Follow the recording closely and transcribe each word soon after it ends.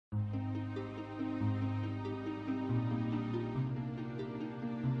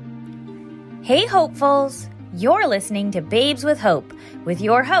Hey hopefuls! You're listening to Babes with Hope with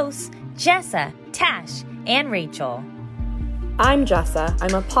your hosts, Jessa, Tash, and Rachel. I'm Jessa.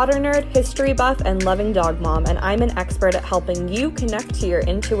 I'm a Potter nerd, history buff, and loving dog mom, and I'm an expert at helping you connect to your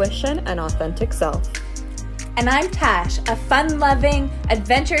intuition and authentic self. And I'm Tash, a fun-loving,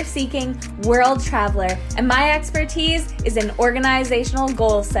 adventure-seeking world traveler, and my expertise is in organizational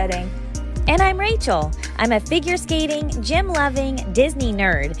goal setting. And I'm Rachel. I'm a figure skating, gym-loving Disney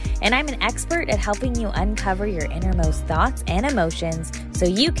nerd, and I'm an expert at helping you uncover your innermost thoughts and emotions so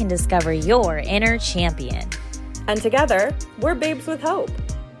you can discover your inner champion. And together, we're Babes with Hope.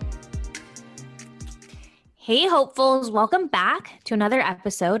 Hey hopefuls, welcome back to another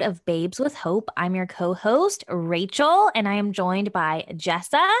episode of Babes with Hope. I'm your co-host, Rachel, and I am joined by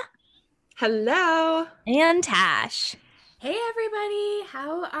Jessa. Hello. And Tash. Hey everybody,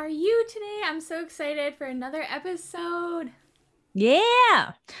 how are you today? I'm so excited for another episode.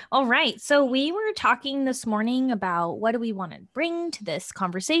 Yeah. All right. So we were talking this morning about what do we want to bring to this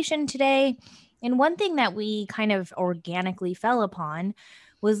conversation today. And one thing that we kind of organically fell upon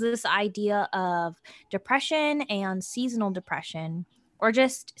was this idea of depression and seasonal depression, or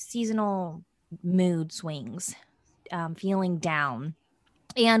just seasonal mood swings, feeling down.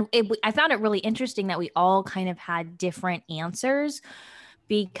 And I found it really interesting that we all kind of had different answers,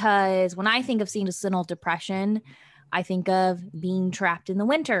 because when I think of seasonal depression, I think of being trapped in the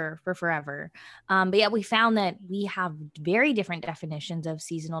winter for forever. But yet we found that we have very different definitions of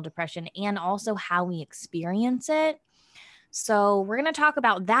seasonal depression and also how we experience it. So we're going to talk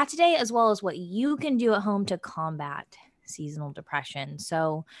about that today, as well as what you can do at home to combat seasonal depression.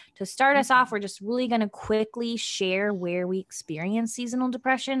 So to start us off, we're just really going to quickly share where we experience seasonal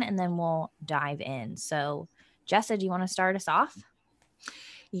depression, and then we'll dive in. So Jessa, do you want to start us off?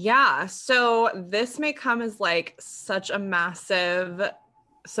 Yeah, so this may come as like such a massive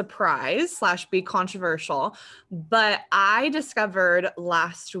surprise / be controversial, but I discovered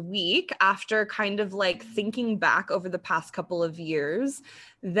last week, after kind of like thinking back over the past couple of years,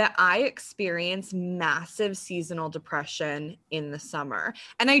 that I experience massive seasonal depression in the summer.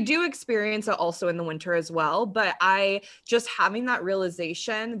 And I do experience it also in the winter as well, but I just having that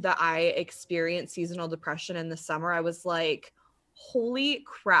realization that I experience seasonal depression in the summer, I was like, holy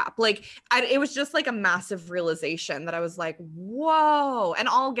crap. Like it was just like a massive realization that I was like, whoa. And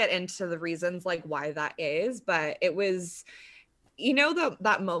I'll get into the reasons like why that is, but it was, you know,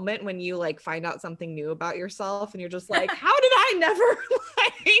 that moment when you like find out something new about yourself and you're just like, how did I never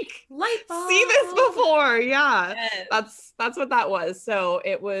like see this before? Yeah. Yes. That's what that was. So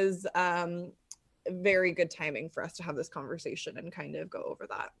it was very good timing for us to have this conversation and kind of go over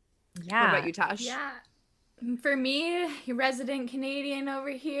that. Yeah. What about you, Tash? Yeah. For me, resident Canadian over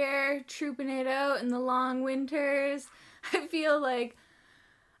here, trooping it out in the long winters, I feel like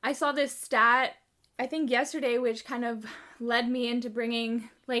I saw this stat, I think yesterday, which kind of led me into bringing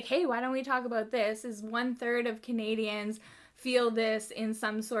like, hey, why don't we talk about this, is 1/3 of Canadians feel this in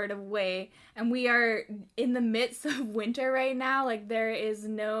some sort of way. And we are in the midst of winter right now. Like there is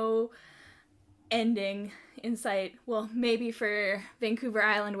no ending in sight. Well, maybe for Vancouver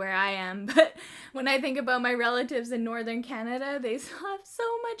Island where I am, but when I think about my relatives in northern Canada, they still have so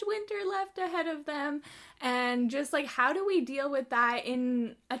much winter left ahead of them. And just like, how do we deal with that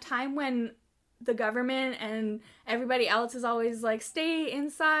in a time when the government and everybody else is always like, stay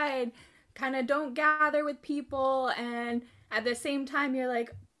inside, kind of don't gather with people, and at the same time you're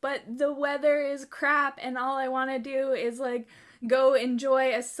like, but the weather is crap and all I want to do is like go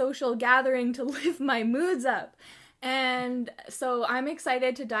enjoy a social gathering to lift my moods up. And so I'm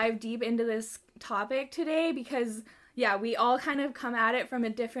excited to dive deep into this topic today because, yeah, we all kind of come at it from a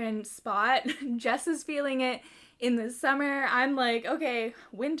different spot. Jess is feeling it in the summer. I'm like, okay,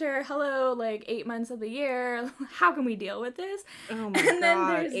 winter, hello, like 8 months of the year. How can we deal with this? Oh my God, then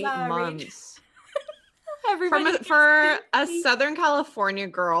there's 8 months. For a Southern California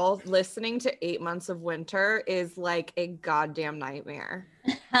girl, listening to 8 months of winter is like a goddamn nightmare.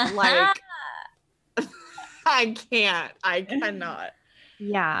 Like, I cannot.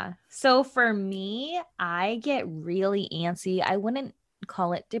 Yeah. So for me, I get really antsy. I wouldn't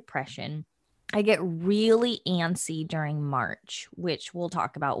call it depression. I get really antsy during March, which we'll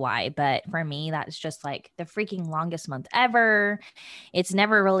talk about why. But for me, that's just like the freaking longest month ever. It's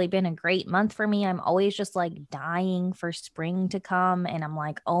never really been a great month for me. I'm always just like dying for spring to come. And I'm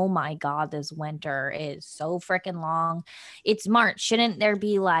like, oh my God, this winter is so freaking long. It's March. Shouldn't there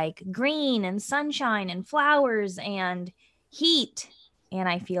be like green and sunshine and flowers and heat? And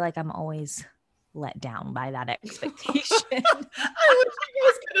I feel like I'm always let down by that expectation. I wish you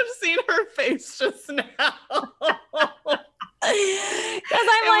guys could have seen her face just now. Because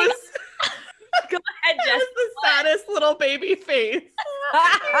I'm little baby face.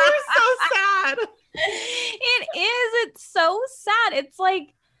 You're so sad. It is. It's so sad. It's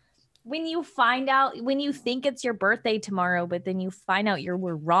like when you find out, when you think it's your birthday tomorrow, but then you find out you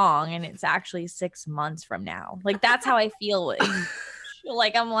were wrong and it's actually 6 months from now. Like, that's how I feel.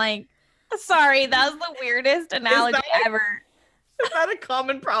 Like, I'm like, sorry, that was the weirdest analogy ever. Is that a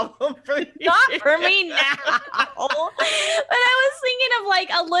common problem for you? Not for me now. But I was thinking of like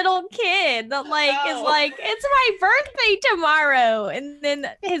a little kid that like is like, it's my birthday tomorrow. And then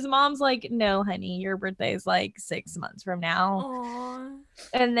his mom's like, no, honey, your birthday is like 6 months from now. Aww.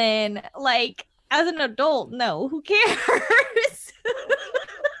 And then like as an adult, no, who cares?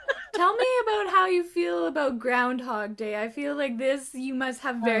 Tell me about how you feel about Groundhog Day. I feel like this you must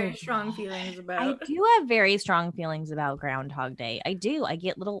have very strong feelings about. I do have very strong feelings about Groundhog Day. I do. I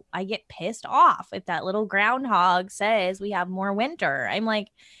get pissed off if that little groundhog says we have more winter. I'm like,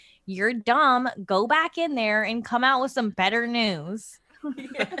 you're dumb. Go back in there and come out with some better news.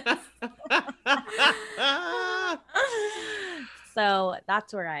 So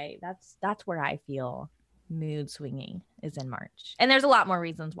that's where I feel mood swinging is in March. And there's a lot more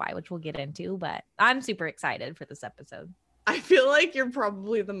reasons why, which we'll get into, but I'm super excited for this episode. I feel like you're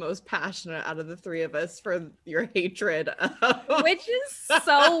probably the most passionate out of the three of us for your hatred of... Which is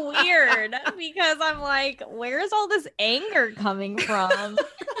so weird because I'm like, where's all this anger coming from?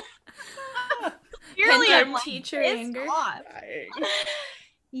 Really, I'm teacher anger.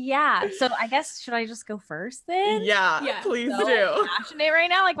 Yeah. So I guess, should I just go first then? Yeah. Please so do. Passionate right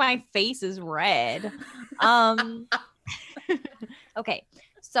now. Like my face is red. Okay.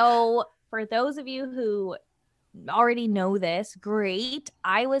 So for those of you who already know this, great.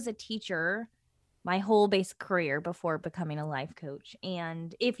 I was a teacher my whole basic career before becoming a life coach.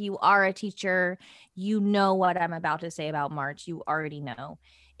 And if you are a teacher, you know what I'm about to say about March. You already know.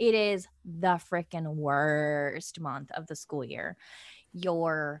 It is the freaking worst month of the school year.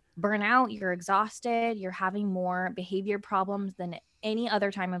 You're burnout, you're exhausted, you're having more behavior problems than any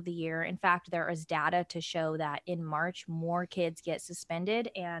other time of the year. In fact, there is data to show that in March, more kids get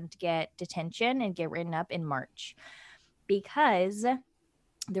suspended and get detention and get written up in March, because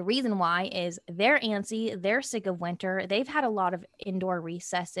the reason why is they're antsy, they're sick of winter. They've had a lot of indoor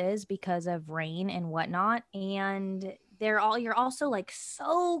recesses because of rain and whatnot. And you're also like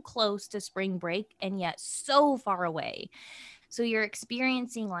so close to spring break and yet so far away. So you're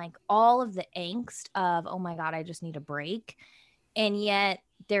experiencing like all of the angst of, oh my God, I just need a break. And yet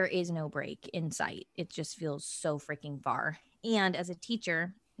there is no break in sight. It just feels so freaking far. And as a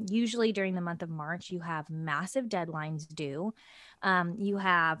teacher, usually during the month of March, you have massive deadlines due. You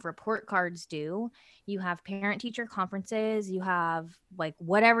have report cards due. You have parent-teacher conferences. You have like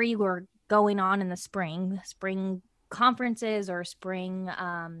whatever you were going on in the spring conferences or spring,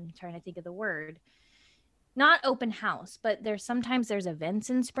 trying to think of the word. Not open house, but there's events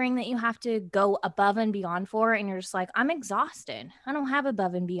in spring that you have to go above and beyond for. And you're just like, I'm exhausted. I don't have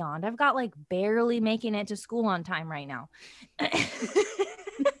above and beyond. I've got like barely making it to school on time right now.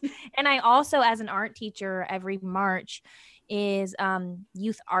 And I also, as an art teacher, every March is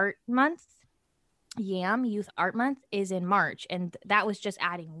Youth Art Month. YAM Youth Art Month is in March. And that was just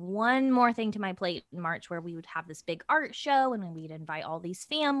adding one more thing to my plate in March, where we would have this big art show and we'd invite all these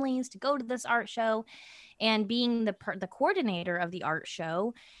families to go to this art show. And being the coordinator of the art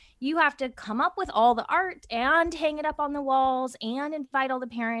show, you have to come up with all the art and hang it up on the walls and invite all the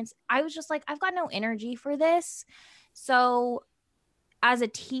parents. I was just like, I've got no energy for this. So as a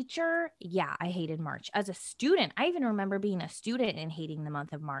teacher, yeah, I hated March. As a student, I even remember being a student and hating the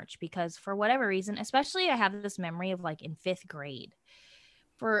month of March because for whatever reason, especially I have this memory of like in 5th grade,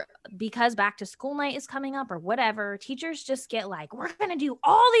 because back to school night is coming up or whatever, teachers just get like, we're going to do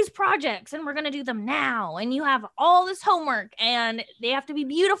all these projects and we're going to do them now. And you have all this homework and they have to be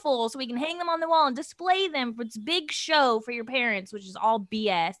beautiful so we can hang them on the wall and display them for this big show for your parents, which is all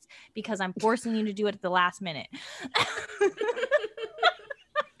BS because I'm forcing you to do it at the last minute.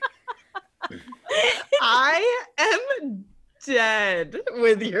 I am dead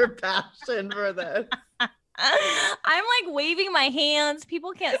with your passion for this. I'm like waving my hands.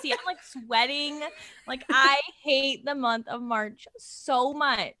 People can't see. I'm like sweating. Like I hate the month of March so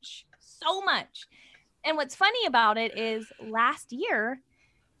much. And what's funny about it is last year,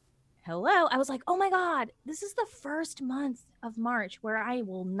 I was like, oh my God, this is the first month of March where I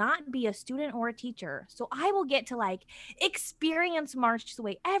will not be a student or a teacher. So I will get to like experience March the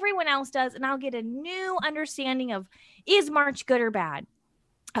way everyone else does. And I'll get a new understanding of, is March good or bad?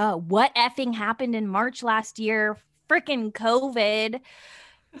 What effing happened in March last year? Freaking COVID.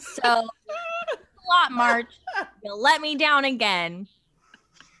 So a lot, March. You let me down again.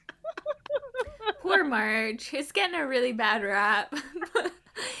 Poor March. It's getting a really bad rap.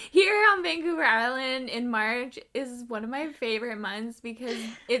 Here on Vancouver Island in March is one of my favorite months because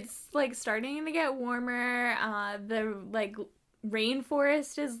it's like starting to get warmer. The like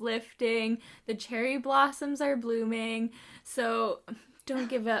rainforest is lifting. The cherry blossoms are blooming. So don't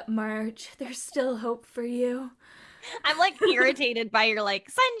give up, March. There's still hope for you. I'm like irritated by your like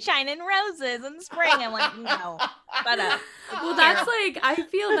sunshine and roses and spring. I'm like, no, shut up. Well, that's like, I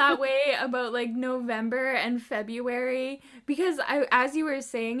feel that way about like November and February because as you were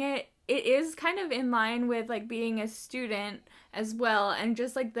saying it, it is kind of in line with like being a student as well, and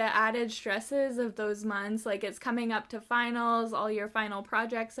just like the added stresses of those months. Like it's coming up to finals, all your final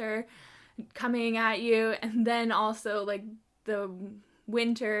projects are coming at you, and then also like the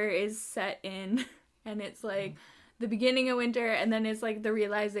winter is set in, and it's like the beginning of winter, and then it's like the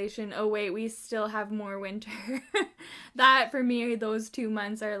realization, oh wait, we still have more winter. That for me, those 2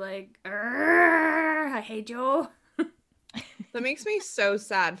 months are like, I hate you. That makes me so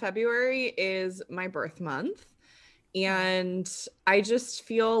sad. February is my birth month. And I just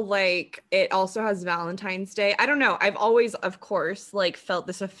feel like it also has Valentine's Day. I don't know. I've always, of course, like felt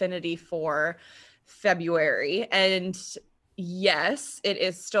this affinity for February. And yes, it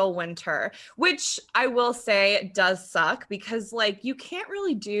is still winter, which I will say does suck because like you can't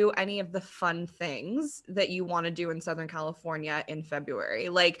really do any of the fun things that you want to do in Southern California in February.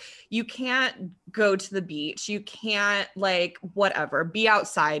 Like you can't go to the beach, you can't like whatever, be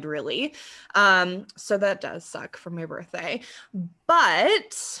outside really. So that does suck for my birthday.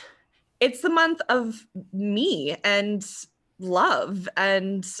 But it's the month of me and love,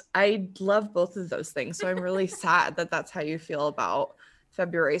 and I love both of those things, so I'm really sad that that's how you feel about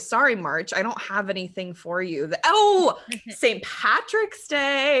February. Sorry, March, I don't have anything for you. St. Patrick's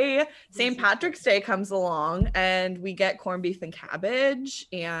Day. St. Patrick's Day comes along and we get corned beef and cabbage,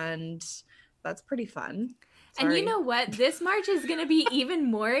 and that's pretty fun. Sorry. And you know what? This March is going to be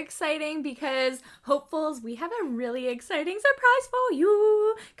even more exciting because hopefuls, we have a really exciting surprise for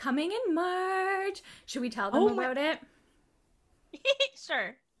you coming in March. Should we tell them about it?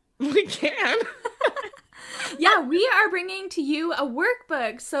 Sure. We can. Yeah, we are bringing to you a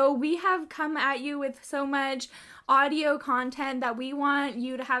workbook. So we have come at you with so much audio content that we want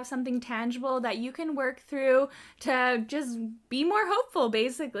you to have something tangible that you can work through to just be more hopeful,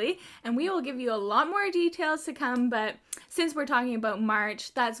 basically. And we will give you a lot more details to come. But since we're talking about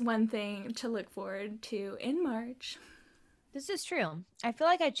March, that's one thing to look forward to in March. This is true. I feel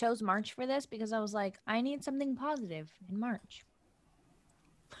like I chose March for this because I was like, I need something positive in March.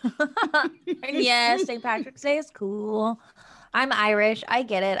 And yes, St. Patrick's Day is cool. I'm Irish. I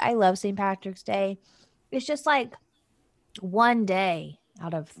get it. I love St. Patrick's Day. It's just like one day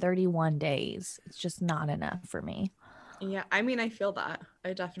out of 31 days. It's just not enough for me. Yeah, I mean, I feel that.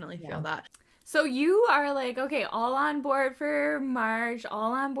 I definitely feel that. So you are like, okay, all on board for March,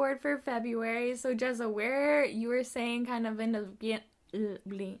 all on board for February. So Jezza, where you were saying kind of in the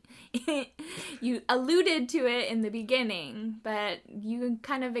you alluded to it in the beginning, but you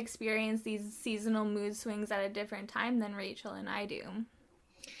kind of experience these seasonal mood swings at a different time than Rachel and I do.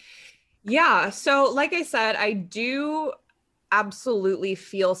 Yeah, so like I said, I do absolutely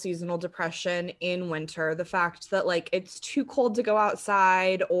feel seasonal depression in winter. The fact that like it's too cold to go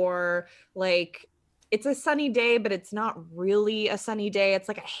outside, or like it's a sunny day, but it's not really a sunny day. It's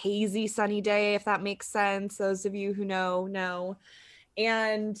like a hazy sunny day, if that makes sense. Those of you who know.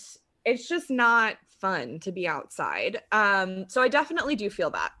 And it's just not fun to be outside. So I definitely do feel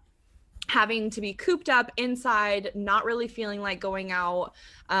that. Having to be cooped up inside, not really feeling like going out.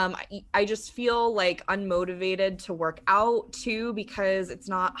 I just feel like unmotivated to work out too because it's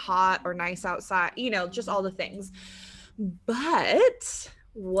not hot or nice outside, you know, just all the things. But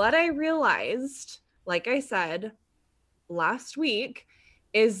what I realized, like I said last week,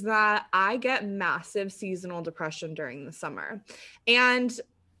 is that I get massive seasonal depression during the summer. And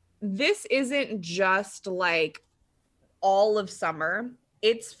this isn't just like all of summer.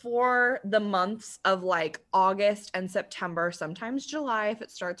 It's for the months of like August and September, sometimes July if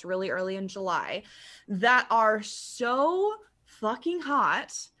it starts really early in July, that are so fucking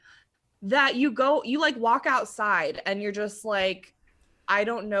hot that you like walk outside and you're just like, I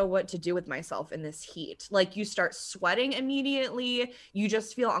don't know what to do with myself in this heat. Like you start sweating immediately. You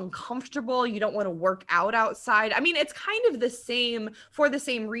just feel uncomfortable. You don't want to work out outside. I mean, it's kind of the same for the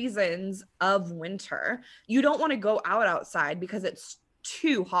same reasons of winter. You don't want to go outside because it's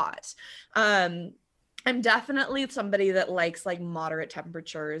too hot. I'm definitely somebody that likes like moderate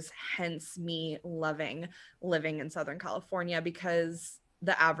temperatures, hence me loving living in Southern California because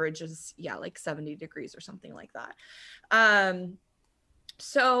the average is like 70 degrees or something like that.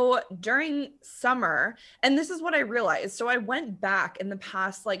 So during summer, and this is what I realized. So I went back in the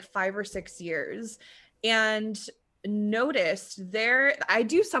past like 5 or 6 years and noticed I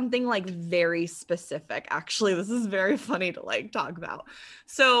do something like very specific. Actually, this is very funny to like talk about.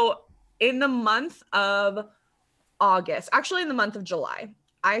 So in the month of August, actually in the month of July,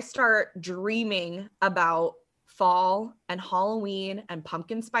 I start dreaming about fall and Halloween and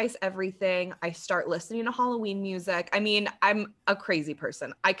pumpkin spice everything. I start listening to Halloween music. I mean, I'm a crazy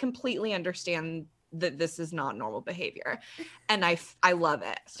person. I completely understand that this is not normal behavior, and I love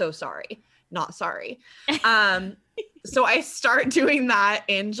it. So sorry, not sorry. So I start doing that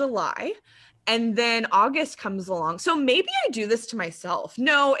in July. And then August comes along. So maybe I do this to myself.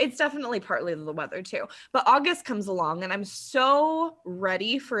 No, it's definitely partly the weather too. But August comes along and I'm so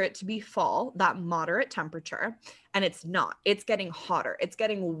ready for it to be fall, that moderate temperature. And it's not. It's getting hotter. It's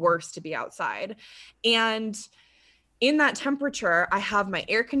getting worse to be outside. And in that temperature, I have my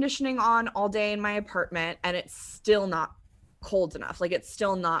air conditioning on all day in my apartment and it's still not cold enough. Like it's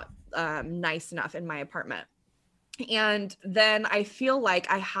still not nice enough in my apartment. And then I feel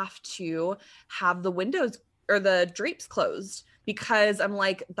like I have to have the windows or the drapes closed because I'm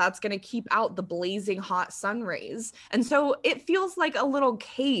like, that's going to keep out the blazing hot sun rays. And so it feels like a little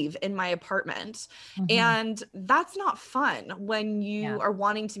cave in my apartment. Mhm. And that's not fun when you are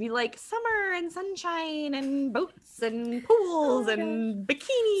wanting to be like summer and sunshine and boats and pools and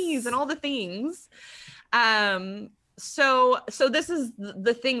bikinis and all the things. So this is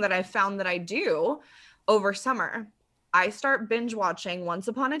the thing that I found that I do over summer. I start binge watching Once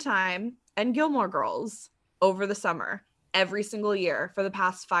Upon a Time and Gilmore Girls over the summer every single year for the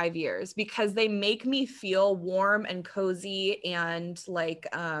past 5 years because they make me feel warm and cozy and like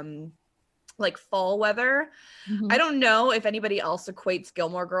fall weather. Mhm. I don't know if anybody else equates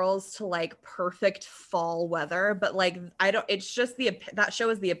Gilmore Girls to like perfect fall weather, but like it's just that show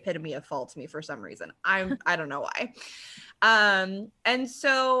is the epitome of fall to me for some reason. I don't know why. And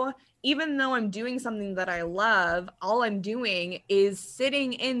so even though I'm doing something that I love, all I'm doing is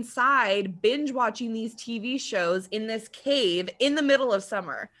sitting inside binge watching these TV shows in this cave in the middle of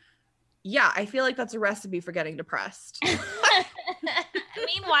summer. Yeah, I feel like that's a recipe for getting depressed. Meanwhile,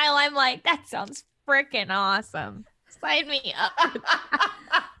 I'm like, that sounds freaking awesome. Sign me up.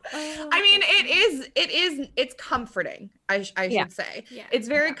 I mean, it's comforting. I should say. Yeah. It's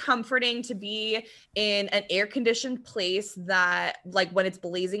very comforting to be in an air-conditioned place that like when it's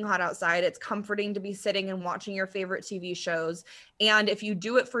blazing hot outside, it's comforting to be sitting and watching your favorite TV shows. And if you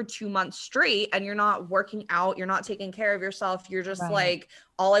do it for 2 months straight and you're not working out, you're not taking care of yourself, you're just like,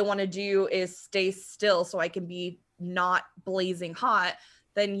 all I want to do is stay still so I can be not blazing hot,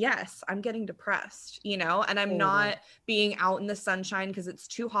 then yes, I'm getting depressed, and I'm not being out in the sunshine because it's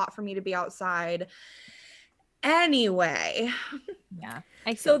too hot for me to be outside. Anyway. Yeah.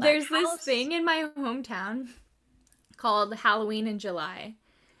 So there's this thing in my hometown called Halloween in July.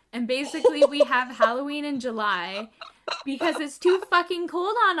 And basically we have Halloween in July because it's too fucking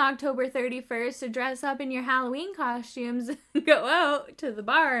cold on October 31st to dress up in your Halloween costumes and go out to the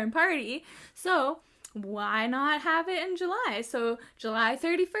bar and party. So why not have it in July? So July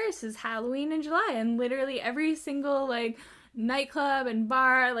 31st is Halloween in July, and literally every single like nightclub and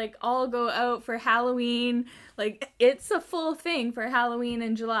bar like all go out for Halloween. Like it's a full thing for Halloween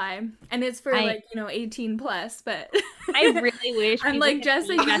in July, and it's for 18 plus. But I really wish I'm like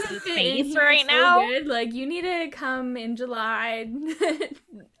Jessica, Jess's face right so now. good. Like you need to come in July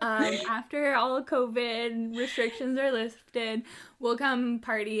after all COVID restrictions are lifted. We'll come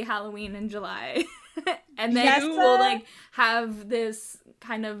party Halloween in July. And then we'll like have this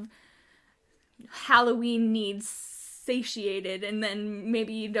kind of Halloween needs satiated, and then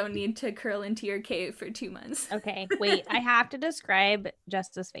maybe you don't need to curl into your cave for 2 months. Okay, wait. I have to describe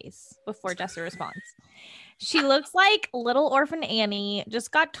Jessa's face before Jessa responds. She looks like little orphan Annie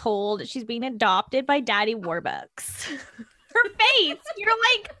just got told she's being adopted by Daddy Warbucks. Her face. You're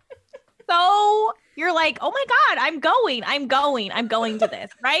like, oh my God, I'm going to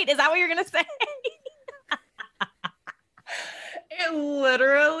this, right? Is that what you're going to say? It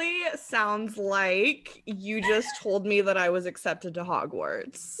literally sounds like you just told me that I was accepted to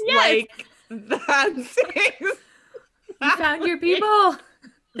Hogwarts. Yes. Like, that's You found your people.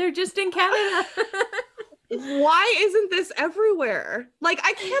 They're just in Canada. Why isn't this everywhere? Like,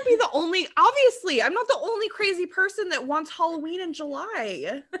 I can't be the only, obviously, I'm not the only crazy person that wants Halloween in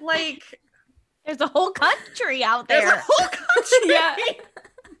July. Like, there's a whole country out there. There's a whole country. Yeah.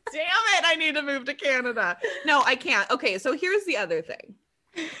 Damn it, I need to move to Canada. No, I can't. Okay, so here's the other thing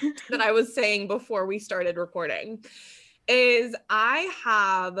that I was saying before we started recording is I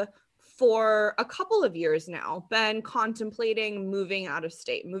have for a couple of years now, been contemplating moving out of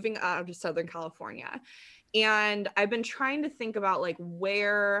state, moving out of Southern California. And I've been trying to think about like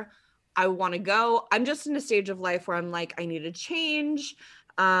where I want to go. I'm just in a stage of life where I'm like, I need a change.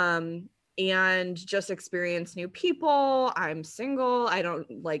 And just experience new people. I'm single. I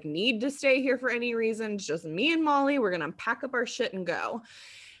don't like need to stay here for any reason. It's just me and Molly. We're going to pack up our shit and go.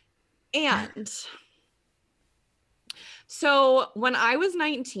 And so when I was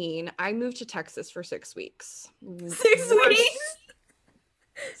 19, I moved to Texas for 6 weeks. 6 weeks?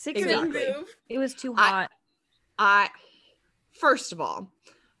 6 Exactly. weeks. It was too hot. First of all,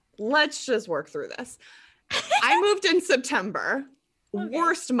 let's just work through this. I moved in September. Okay.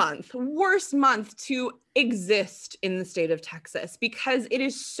 Worst month to exist in the state of Texas because it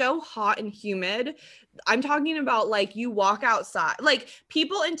is so hot and humid. I'm talking about like you walk outside, like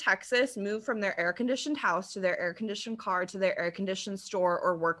people in Texas move from their air-conditioned house to their air-conditioned car to their air-conditioned store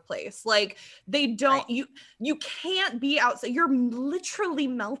or workplace. Like they don't, right. You can't be outside. You're literally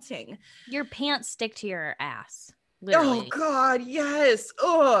melting. Your pants stick to your ass. Literally. Oh God, yes.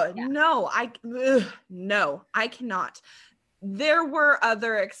 Oh yeah. No, I cannot. There were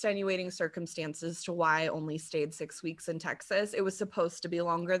other extenuating circumstances to why I only stayed 6 weeks in Texas. It was supposed to be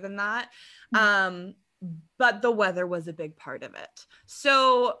longer than that. But the weather was a big part of it.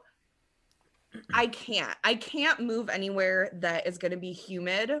 So I can't move anywhere that is going to be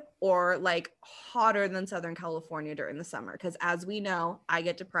humid or like hotter than Southern California during the summer. Because as we know, I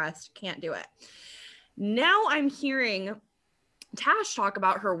get depressed, can't do it. Now I'm hearing Tash talk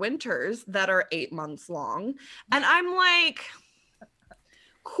about her winters that are 8 months long. And I'm like,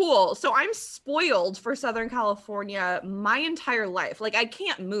 cool. So I'm spoiled for Southern California my entire life. Like I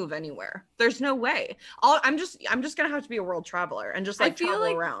can't move anywhere. There's no way. I'm just going to have to be a world traveler and just like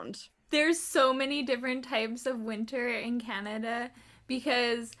travel around. There's so many different types of winter in Canada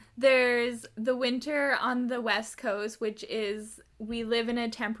because there's the winter on the West Coast, which is we live in a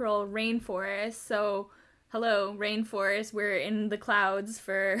temporal rainforest. So hello, rainforest, we're in the clouds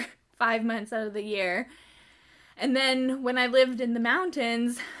for 5 months out of the year. And then when I lived in the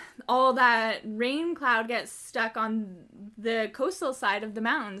mountains, all that rain cloud gets stuck on the coastal side of the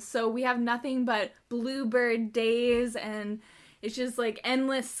mountains. So we have nothing but bluebird days and it's just like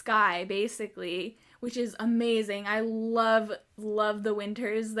endless sky basically, which is amazing. I love the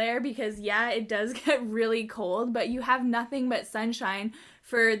winters there because yeah, it does get really cold, but you have nothing but sunshine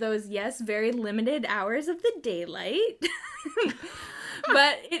for those, yes, very limited hours of the daylight.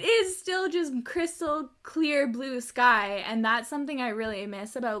 But it is still just crystal clear blue sky, and that's something I really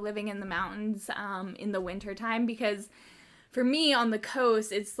miss about living in the mountains in the wintertime, because for me on the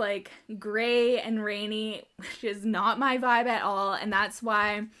coast, it's like gray and rainy, which is not my vibe at all, and that's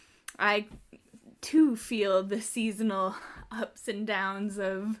why I too feel the seasonal ups and downs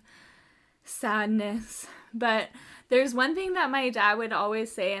of sadness. But there's one thing that my dad would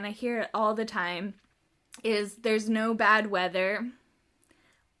always say, and I hear it all the time, is there's no bad weather,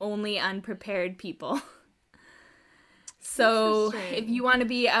 only unprepared people. So if you want to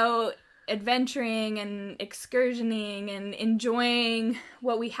be out adventuring and excursioning and enjoying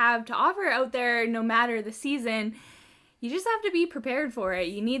what we have to offer out there, no matter the season, you just have to be prepared for it.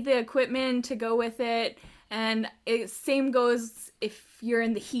 You need the equipment to go with it. And same goes if you're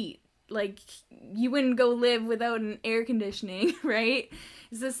in the heat. Like, you wouldn't go live without an air conditioning, right?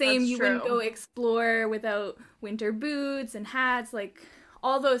 It's the same. You wouldn't go explore without winter boots and hats. Like,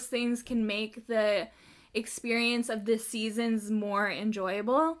 all those things can make the experience of the seasons more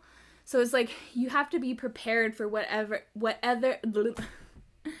enjoyable. So it's like, you have to be prepared for whatever,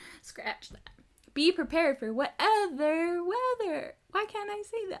 scratch that. Be prepared for whatever weather. Why can't I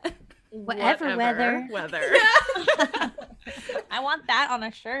say that? Whatever weather. I want that on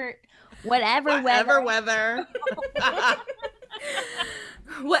a shirt. Whatever weather.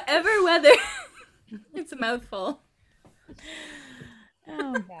 Whatever weather. It's a mouthful.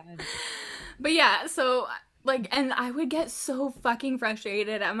 Oh, God. But yeah, so, like, and I would get so fucking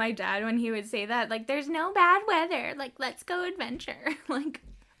frustrated at my dad when he would say that. Like, there's no bad weather. Like, let's go adventure. Like,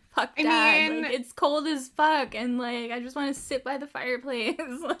 fuck Dad. I mean, like, it's cold as fuck. And, like, I just want to sit by the fireplace.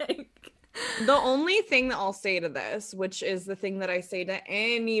 Like, the only thing that I'll say to this, which is the thing that I say to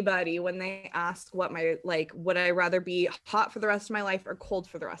anybody when they ask what my, like, would I rather be hot for the rest of my life or cold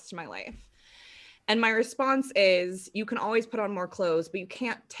for the rest of my life? And my response is, you can always put on more clothes, but you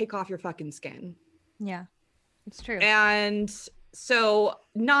can't take off your fucking skin. Yeah, it's true. And so,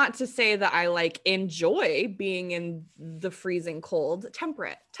 not to say that I like enjoy being in the freezing cold.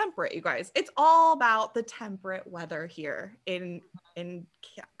 Temperate, you guys. It's all about the temperate weather here in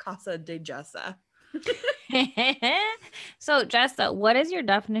Casa de Jessa. So, Jessa, what is your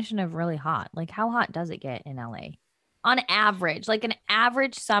definition of really hot? Like, how hot does it get in LA on average? Like an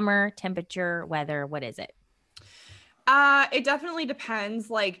average summer temperature, weather, what is it? It definitely depends.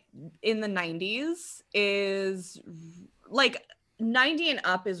 Like in the 90s is like 90 and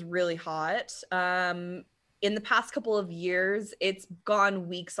up is really hot. In the past couple of years, it's gone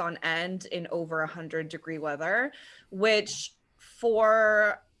weeks on end in over 100-degree weather, which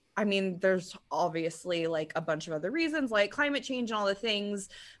there's obviously like a bunch of other reasons like climate change and all the things,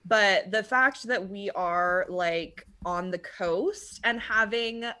 but the fact that we are like on the coast and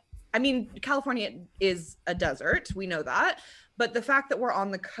California is a desert, we know that, but the fact that we're on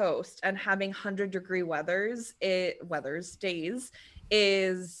the coast and having 100-degree days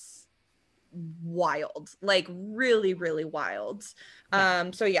is wild, like really, really wild.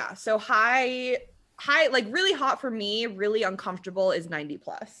 Yeah. So high, like really hot for me, really uncomfortable is 90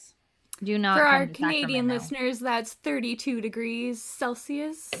 plus. Do not for our Canadian listeners, that's 32 degrees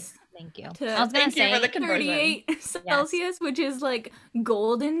Celsius. Thank you. I was gonna say 38 Celsius, which is like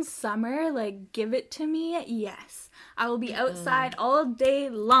golden summer. Like, give it to me. Yes, I will be outside all day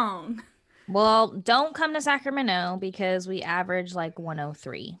long. Well, don't come to Sacramento because we average like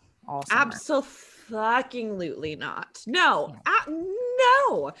 103 all summer. Absolutely not. No.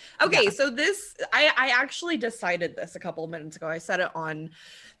 No. Okay, so this, I actually decided this a couple of minutes ago. I said it on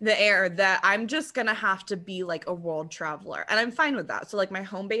the air that I'm just gonna have to be like a world traveler, and I'm fine with that. So like my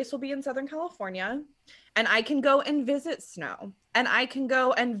home base will be in Southern California, and I can go and visit snow, and I can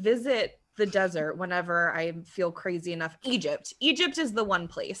go and visit the desert whenever I feel crazy enough. Egypt is the one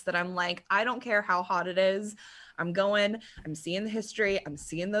place that I'm like, I don't care how hot it is. I'm going, I'm seeing the history, I'm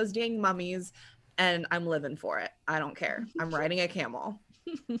seeing those dang mummies, and I'm living for it. I don't care. I'm riding a camel.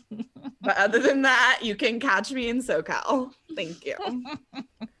 But other than that, you can catch me in SoCal. Thank you.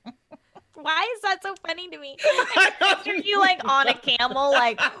 Why is that so funny to me? I picture you like on a camel,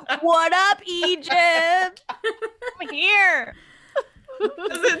 like, what up, Egypt? I'm here.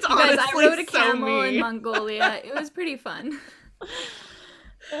 It's guys, I rode a camel in Mongolia. It was pretty fun.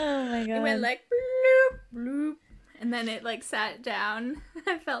 Oh my god. It went like bloop, bloop. And then it like sat down.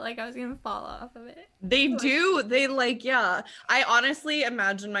 I felt like I was gonna fall off of it. They do. They like, yeah. I honestly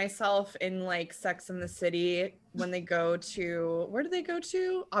imagine myself in like Sex and the City when they go to, where do they go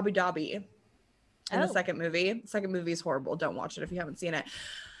to? Abu Dhabi. In the second movie. The second movie is horrible. Don't watch it if you haven't seen it.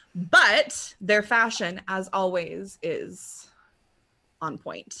 But their fashion, as always, is on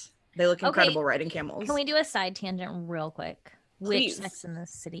point. They look incredible riding camels. Can we do a side tangent real quick? Please. Which Sex and the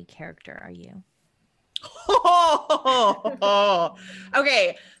City character are you?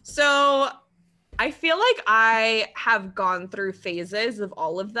 Okay, so I feel like I have gone through phases of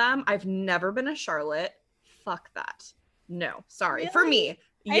all of them. I've never been a Charlotte. Fuck that. No, sorry. Really? For me,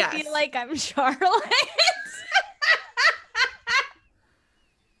 yes. I feel like I'm Charlotte.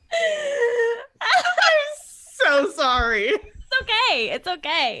 I'm so sorry. It's okay. It's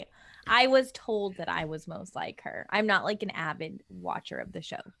okay. I was told that I was most like her. I'm not like an avid watcher of the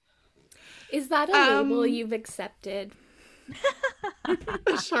show. Is that a label you've accepted?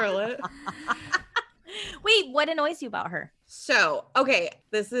 Charlotte. Wait, what annoys you about her? So, okay,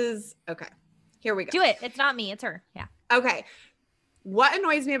 here we go. Do it. It's not me. It's her. Yeah. Okay. What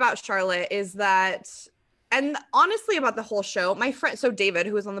annoys me about Charlotte is that, and honestly about the whole show, my friend, so David,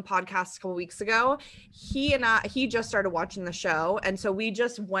 who was on the podcast a couple weeks ago, he just started watching the show. And so we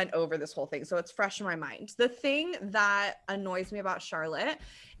just went over this whole thing. So it's fresh in my mind. The thing that annoys me about Charlotte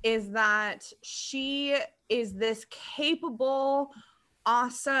is that she is this capable,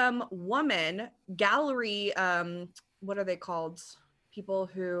 awesome woman, gallery, what are they called? People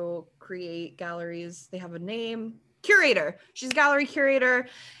who create galleries, they have a name. Curator. She's a gallery curator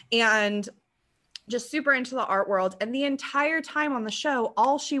and just super into the art world. And the entire time on the show,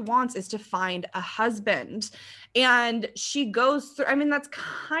 all she wants is to find a husband. And she goes through, that's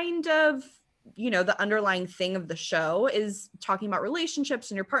kind of, the underlying thing of the show is talking about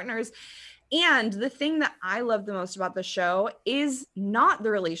relationships and your partners. And the thing that I love the most about the show is not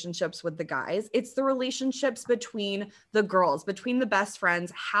the relationships with the guys. It's the relationships between the girls, between the best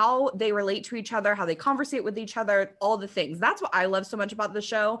friends, how they relate to each other, how they conversate with each other, all the things. That's what I love so much about the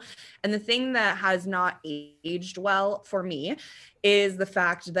show. And the thing that has not aged well for me is the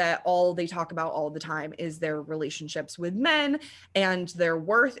fact that all they talk about all the time is their relationships with men and their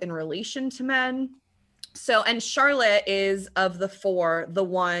worth in relation to men. So, and Charlotte is, of the four, the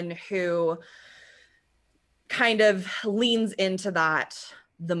one who kind of leans into that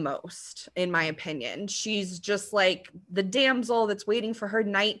the most, in my opinion. She's just like the damsel that's waiting for her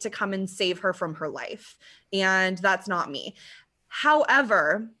knight to come and save her from her life. And that's not me.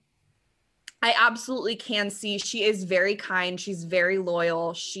 However, I absolutely can see she is very kind. She's very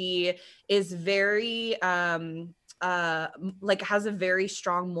loyal. She is very like has a very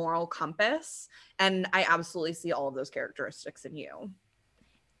strong moral compass. And I absolutely see all of those characteristics in you.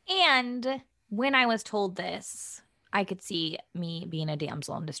 And when I was told this, I could see me being a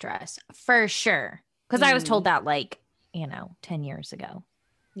damsel in distress for sure. Because I was told that 10 years ago.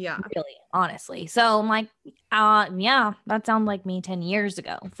 Yeah. Really, honestly. So I'm like, yeah, that sounds like me 10 years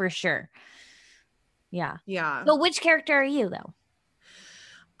ago for sure. Yeah. Yeah. So which character are you though?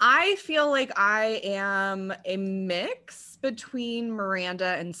 I feel like I am a mix between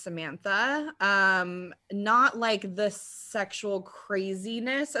Miranda and Samantha. Not like the sexual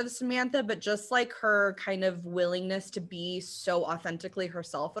craziness of Samantha, but just like her kind of willingness to be so authentically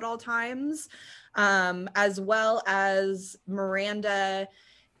herself at all times. As well as Miranda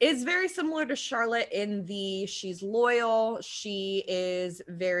is very similar to Charlotte in she's loyal. She is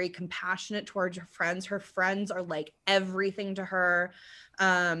very compassionate towards her friends. Her friends are like everything to her.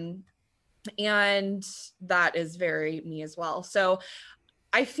 And that is very me as well. So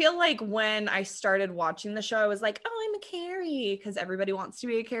I feel like when I started watching the show, I was like, oh, I'm a Carrie, because everybody wants to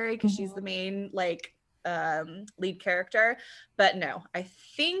be a Carrie because she's the main lead character. But no, I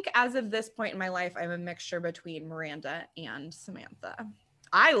think as of this point in my life, I'm a mixture between Miranda and Samantha.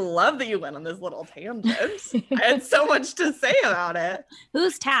 I love that you went on this little tangent. I had so much to say about it.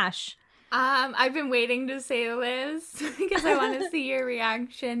 Who's Tash? I've been waiting to say Liz because I want to see your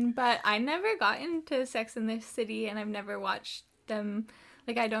reaction, but I never got into Sex and the City and I've never watched them.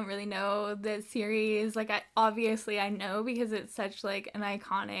 Like, I don't really know the series. Like, I know because it's such like an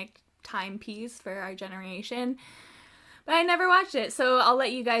iconic timepiece for our generation, but I never watched it. So I'll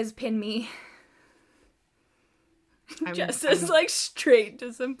let you guys pin me. Just as like straight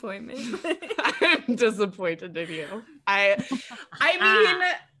disappointment. I'm disappointed in you. I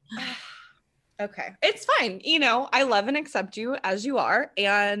mean, okay, it's fine. You know, I love and accept you as you are.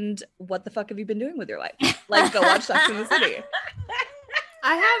 And what the fuck have you been doing with your life? Like, go watch Sex and the City.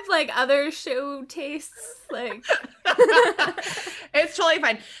 I have like other show tastes. Like, it's totally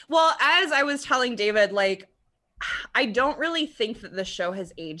fine. Well, as I was telling David, like, I don't really think that the show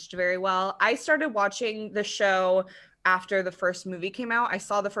has aged very well. I started watching the show after the first movie came out. I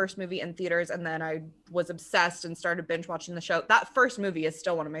saw the first movie in theaters and then I was obsessed and started binge watching the show. That first movie is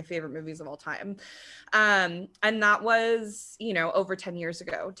still one of my favorite movies of all time. And that was, over 10 years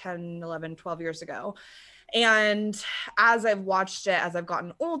ago, 10, 11, 12 years ago. And as I've watched it, as I've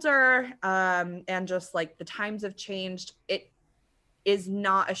gotten older, and just like the times have changed, it is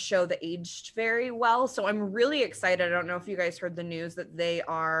not a show that aged very well. So I'm really excited. I don't know if you guys heard the news that they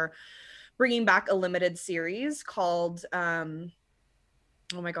are bringing back a limited series called, oh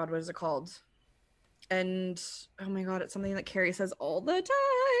my God, what is it called? And oh my God, it's something that Carrie says all the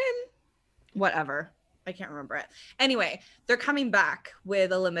time. Whatever. I can't remember it. Anyway, they're coming back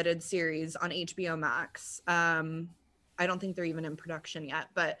with a limited series on HBO Max. I don't think they're even in production yet,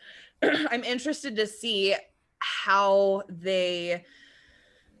 but I'm interested to see how they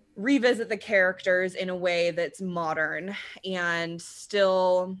revisit the characters in a way that's modern and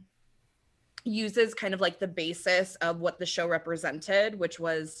still uses kind of like the basis of what the show represented, which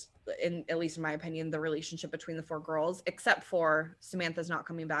was, at least in my opinion, the relationship between the four girls, except for Samantha's not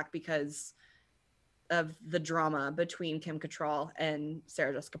coming back because of the drama between Kim Cattrall and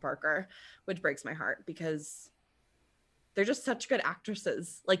Sarah Jessica Parker, which breaks my heart because they're just such good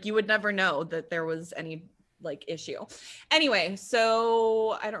actresses. Like, you would never know that there was any like issue. Anyway,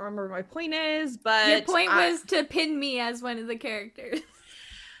 so I don't remember what my point is, but your point was to pin me as one of the characters.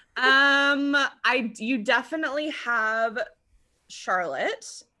 You definitely have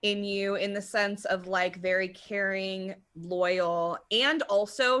Charlotte in you in the sense of like very caring, loyal, and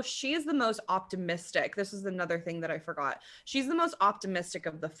also she is the most optimistic. This is another thing that I forgot. She's the most optimistic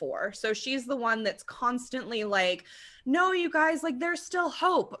of the four. So she's the one that's constantly like, no, you guys, like there's still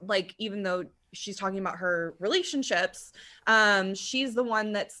hope. Like, even though she's talking about her relationships, she's the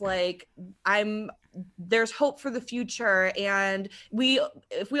one that's like, there's hope for the future, and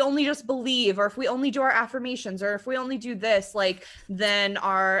if we only just believe, or if we only do our affirmations, or if we only do this, like then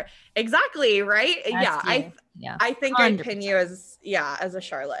exactly right. I think 100%. I pin you as a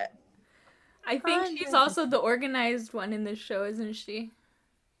Charlotte. I think 100%. She's also the organized one in this show, isn't she?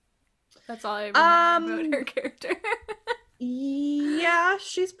 That's all I remember about her character. Yeah,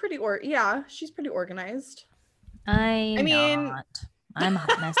 she's pretty organized. I'm a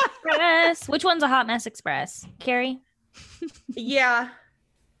Hot Mess Express. Which one's a Hot Mess Express? Carrie? Yeah.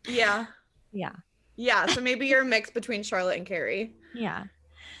 So maybe you're a mix between Charlotte and Carrie. Yeah.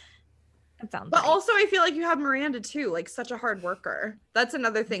 That sounds But right. also I feel like you have Miranda too, like such a hard worker. That's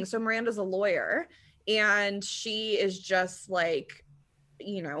another thing. So Miranda's a lawyer and she is just like,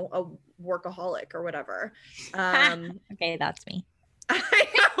 you know, a workaholic or whatever. Okay, that's me.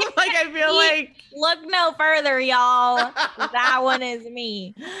 I feel like Look no further, y'all. That one is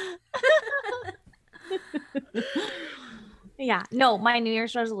me. Yeah, no, my New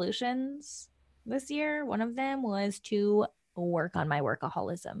Year's resolutions this year, one of them was to work on my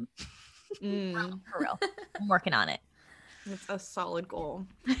workaholism. For real. I'm working on it. it's a solid goal.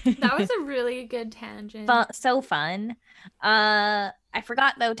 That was a really good tangent. So fun. I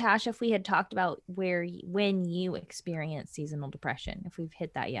forgot though, Tash, if we had talked about when you experienced seasonal depression, if we've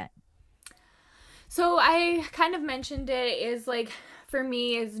hit that yet. So I kind of mentioned it is like for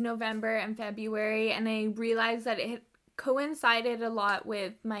me is November and February, and I realized that it coincided a lot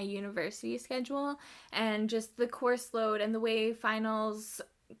with my university schedule and just the course load and the way finals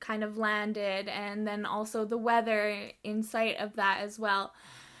kind of landed, and then also the weather in sight of that as well.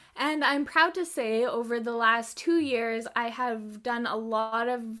 And I'm proud to say over the last 2 years, I have done a lot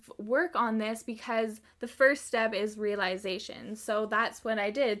of work on this because the first step is realization. So that's what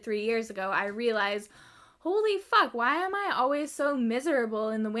I did 3 years ago. I realized, holy fuck, why am I always so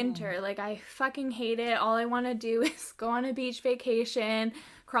miserable in the winter? Like, I fucking hate it. All I want to do is go on a beach vacation,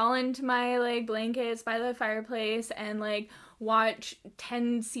 crawl into my, like, blankets by the fireplace and, like, watch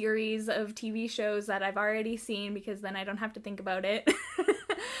 10 series of TV shows that I've already seen because then I don't have to think about it.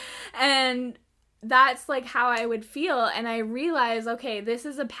 And that's like how I would feel. And I realized, okay, this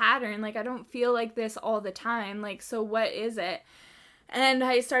is a pattern. Like, I don't feel like this all the time. Like, so what is it? And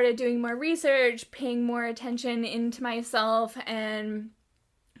I started doing more research, paying more attention into myself, and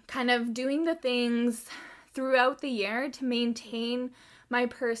kind of doing the things throughout the year to maintain my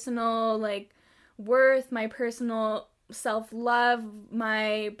personal, like, worth, my personal self-love,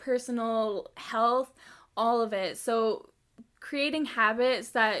 my personal health, all of it. So creating habits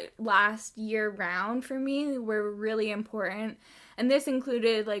that last year round for me were really important. And this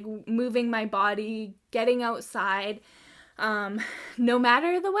included like moving my body, getting outside, no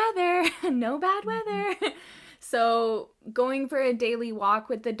matter the weather, no bad weather. So going for a daily walk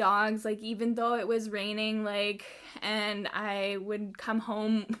with the dogs, like even though it was raining, like, and I would come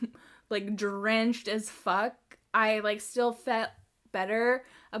home like drenched as fuck, I like still felt better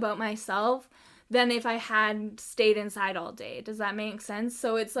about myself than if I had stayed inside all day. Does that make sense?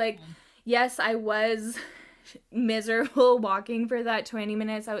 So it's like, yes, I was miserable walking for that 20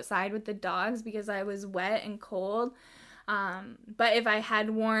 minutes outside with the dogs because I was wet and cold. But if I had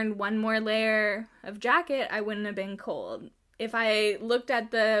worn one more layer of jacket, I wouldn't have been cold. If I looked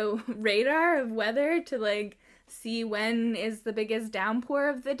at the radar of weather to like see when is the biggest downpour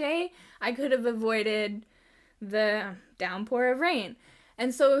of the day, I could have avoided the downpour of rain.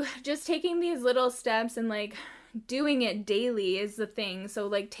 And so just taking these little steps and like doing it daily is the thing. So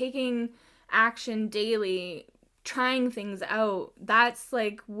like taking action daily, trying things out, that's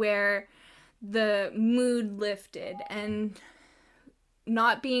like where the mood lifted, and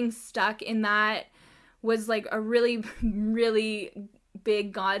not being stuck in that was like a really, really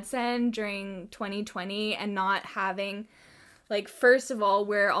big godsend during 2020, and not having like, first of all,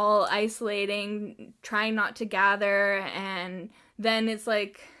 we're all isolating, trying not to gather, and then it's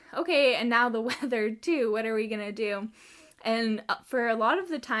like, okay, and now the weather too, what are we gonna do? And for a lot of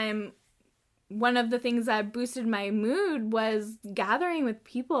the time, one of the things that boosted my mood was gathering with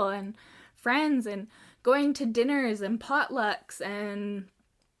people and friends and going to dinners and potlucks and,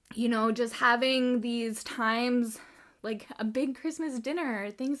 you know, just having these times like a big Christmas dinner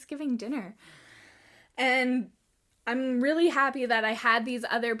or Thanksgiving dinner. And I'm really happy that I had these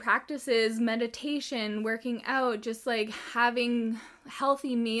other practices, meditation, working out, just like having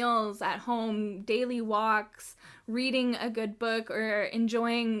healthy meals at home, daily walks, reading a good book, or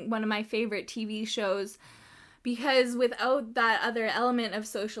enjoying one of my favorite TV shows. Because without that other element of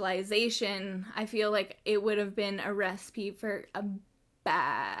socialization, I feel like it would have been a recipe for a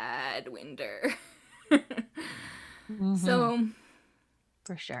bad winter. So,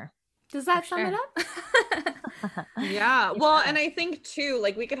 for sure. Does that sum it up? Yeah. Well, and I think too,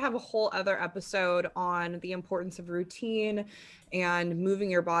 like we could have a whole other episode on the importance of routine and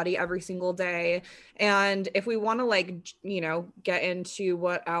moving your body every single day. And if we want to like, you know, get into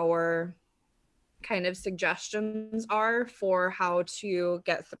what our kind of suggestions are for how to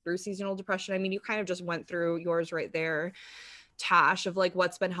get through seasonal depression, I mean, you kind of just went through yours right there, Tash, of like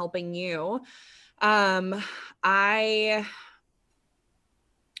what's been helping you.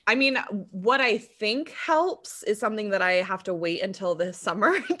 I mean, what I think helps is something that I have to wait until this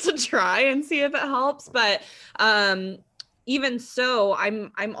summer to try and see if it helps. But even so,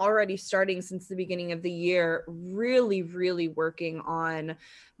 I'm already starting since the beginning of the year, really, really working on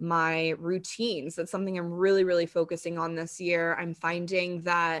my routines. That's something I'm really, really focusing on this year. I'm finding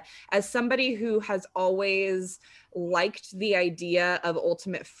that as somebody who has always liked the idea of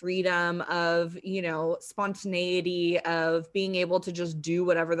ultimate freedom, of, you know, spontaneity, of being able to just do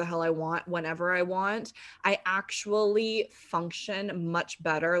whatever the hell I want whenever I want, I actually function much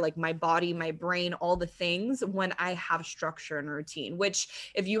better, like my body, my brain, all the things, when I have structure and routine.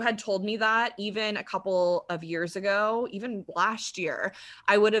 Which, if you had told me that even a couple of years ago, even last year,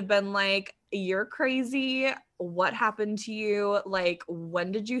 I would have been like, you're crazy. What happened to you? Like,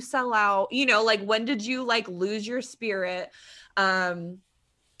 when did you sell out? You know, like, when did you like lose your spirit? And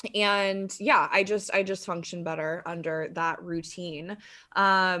yeah, I just function better under that routine.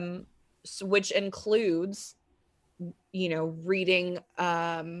 Which includes, you know, reading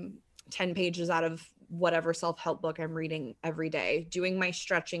 10 pages out of whatever self-help book I'm reading every day, doing my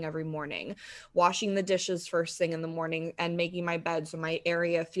stretching every morning, washing the dishes first thing in the morning, and making my bed so my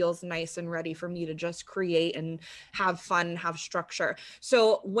area feels nice and ready for me to just create and have fun, have structure.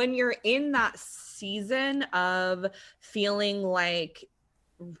 So when you're in that season of feeling like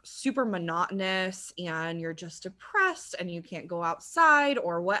super monotonous and you're just depressed and you can't go outside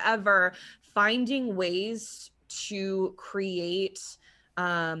or whatever, finding ways to create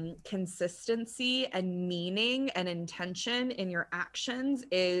consistency and meaning and intention in your actions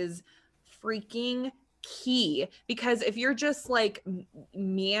is freaking key. Because if you're just like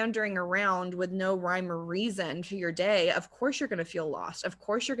meandering around with no rhyme or reason to your day, of course you're going to feel lost. Of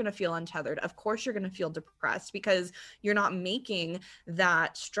course you're going to feel untethered. Of course you're going to feel depressed, because you're not making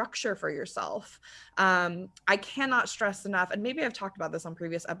that structure for yourself. I cannot stress enough, and maybe I've talked about this on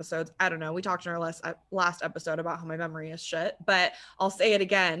previous episodes, I don't know, we talked in our last episode about how my memory is shit, but I'll say it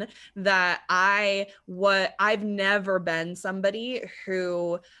again, that I've never been somebody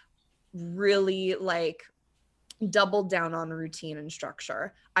who really like doubled down on routine and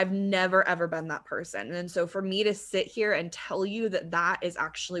structure. I've never ever been that person. And so for me to sit here and tell you that that is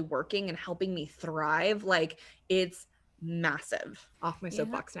actually working and helping me thrive, like, it's massive. Off my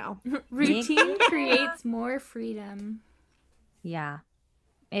soapbox now. Routine creates more freedom. Yeah,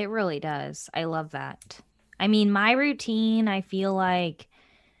 it really does. I love that. I mean, my routine, I feel like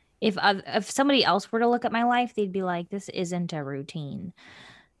if somebody else were to look at my life, they'd be like, this isn't a routine.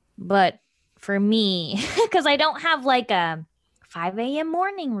 But for me, because I don't have like a 5 a.m.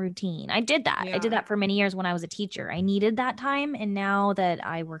 morning routine. I did that. I did that for many years when I was a teacher. I needed that time. And now that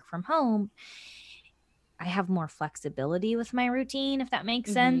I work from home, I have more flexibility with my routine, if that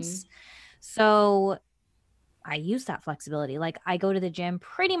makes sense. So I use that flexibility. Like, I go to the gym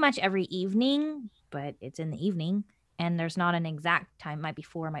pretty much every evening, but it's in the evening and there's not an exact time. Might be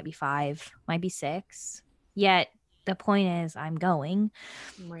 4, might be 5, might be 6. Yet the point is I'm going.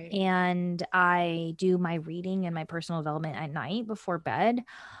 Right. And I do my reading and my personal development at night before bed.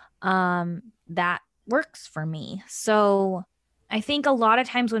 That works for me. So I think a lot of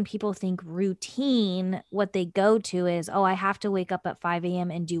times when people think routine, what they go to is, oh, I have to wake up at 5 a.m.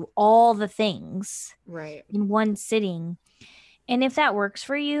 and do all the things right in one sitting. And if that works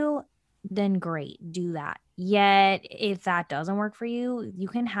for you, then great, do that. Yet if that doesn't work for you, you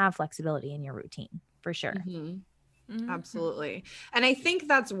can have flexibility in your routine for sure. Absolutely. And I think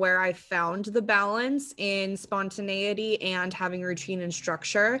that's where I found the balance in spontaneity and having routine and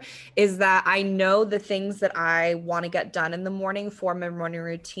structure, is that I know the things that I want to get done in the morning for my morning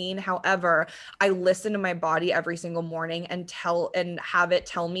routine. However, I listen to my body every single morning and have it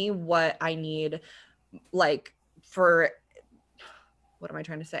tell me what I need, like, for what am I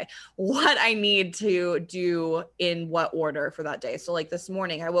trying to say? What I need to do in what order for that day. So like this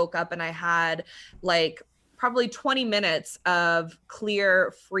morning, I woke up and I had like probably 20 minutes of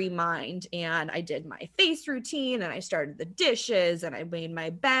clear, free mind. And I did my face routine and I started the dishes and I made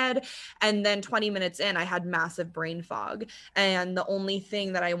my bed. And then 20 minutes in, I had massive brain fog. And the only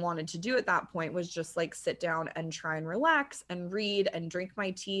thing that I wanted to do at that point was just like sit down and try and relax and read and drink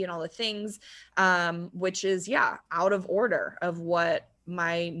my tea and all the things, which is, out of order of what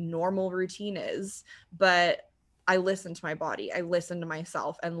my normal routine is. But I listen to my body, I listen to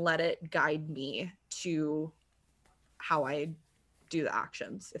myself and let it guide me to how I do the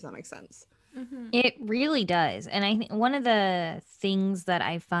actions, if that makes sense. It really does. And I think one of the things that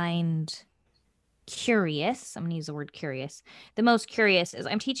I find curious, I'm going to use the word curious, the most curious is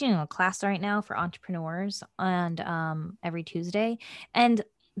I'm teaching a class right now for entrepreneurs and every Tuesday. And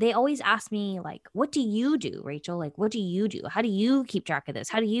they always ask me, like, what do you do, Rachel? Like, what do you do? How do you keep track of this?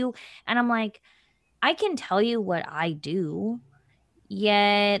 How do you? And I'm like, I can tell you what I do.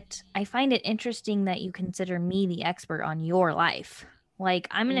 Yet I find it interesting that you consider me the expert on your life. Like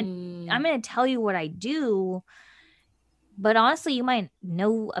I'm going to tell you what I do, but honestly, you might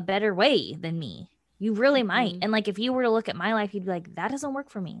know a better way than me. You really might. And like if you were to look at my life, you'd be like, that doesn't work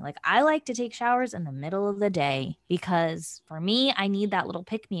for me. Like I like to take showers in the middle of the day because for me, I need that little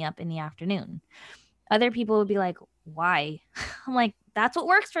pick me up in the afternoon. Other people would be like, why? I'm like, that's what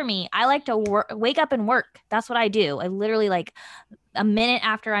works for me. I like to wake up and work. That's what I do. I literally like a minute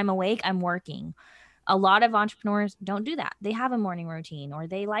after I'm awake, I'm working. A lot of entrepreneurs don't do that. They have a morning routine or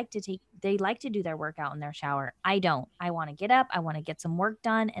they like to do their workout in their shower. I don't. I want to get up, I want to get some work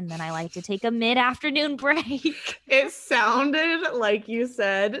done, and then I like to take a mid-afternoon break. It sounded like you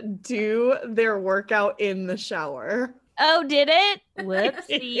said do their workout in the shower. Oh, did it?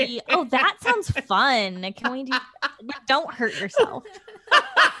 Whoopsie. Oh, that sounds fun. Can we do? Don't hurt yourself.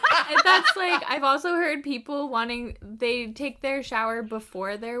 And that's like, I've also heard people they take their shower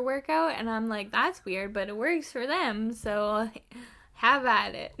before their workout, and I'm like, that's weird, but it works for them, so have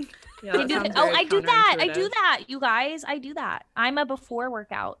at it. Yeah, I do that. I do that, you guys. I do that. I'm a before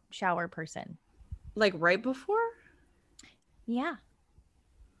workout shower person. Like right before? Yeah.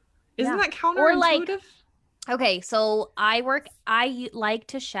 Isn't that counterintuitive? Okay, so I like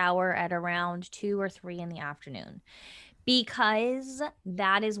to shower at around 2 or 3 in the afternoon because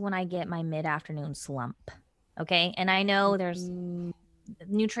that is when I get my mid-afternoon slump. Okay, and I know there's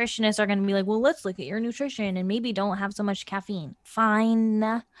nutritionists are going to be like, well, let's look at your nutrition and maybe don't have so much caffeine.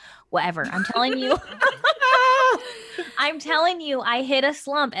 Fine, whatever. I'm telling you. I hit a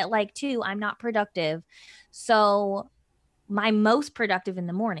slump at like 2. I'm not productive. So I'm most productive in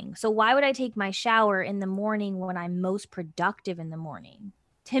the morning. So why would I take my shower in the morning when I'm most productive in the morning?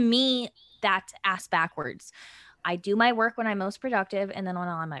 To me, that's ass backwards. I do my work when I'm most productive, and then when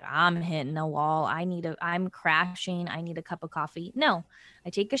I'm like, I'm hitting a wall, I'm crashing, I need a cup of coffee. No,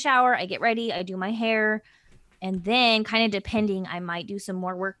 I take a shower, I get ready, I do my hair, and then kind of depending, I might do some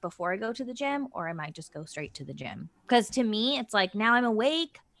more work before I go to the gym, or I might just go straight to the gym. Because to me, it's like, now I'm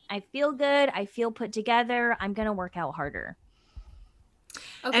awake, I feel good, I feel put together, I'm going to work out harder.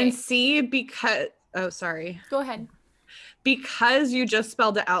 Okay. And see, because, oh, sorry. Go ahead. Because you just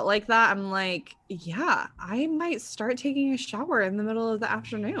spelled it out like that, I'm like, yeah, I might start taking a shower in the middle of the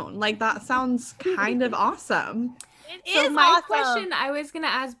afternoon. Like, that sounds kind of awesome. So my question I was going to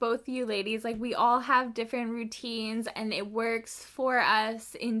ask both you ladies, like we all have different routines and it works for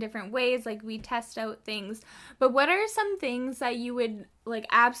us in different ways. Like we test out things, but what are some things that you would like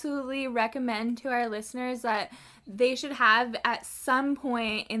absolutely recommend to our listeners that they should have at some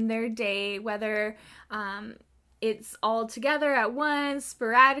point in their day, whether it's all together at once,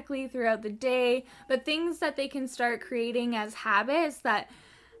 sporadically throughout the day, but things that they can start creating as habits that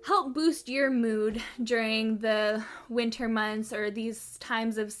help boost your mood during the winter months or these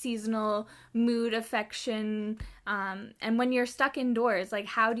times of seasonal mood affection. And when you're stuck indoors, like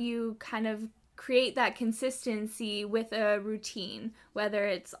how do you kind of create that consistency with a routine, whether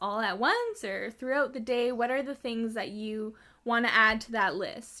it's all at once or throughout the day? What are the things that you want to add to that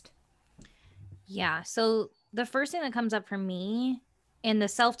list? Yeah, so the first thing that comes up for me, and the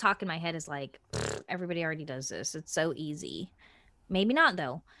self-talk in my head is like, everybody already does this. It's so easy. Maybe not,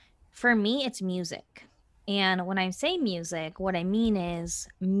 though. For me, it's music. And when I say music, what I mean is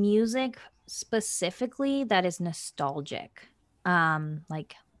music specifically that is nostalgic.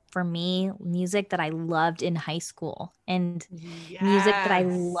 Like for me, music that I loved in high school and music that I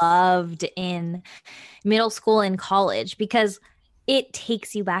loved in middle school and college, because it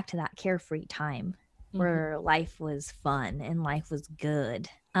takes you back to that carefree time where life was fun and life was good.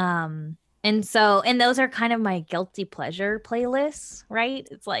 And those are kind of my guilty pleasure playlists, right?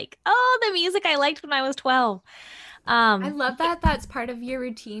 It's like, oh, the music I liked when I was 12. I love that that's part of your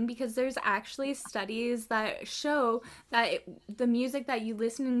routine, because there's actually studies that show that the music that you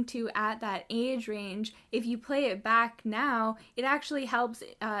listen to at that age range, if you play it back now, it actually helps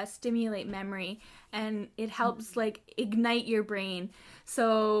stimulate memory, and it helps like ignite your brain.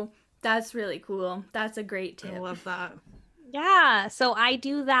 So that's really cool. That's a great tip. I love that. Yeah. So I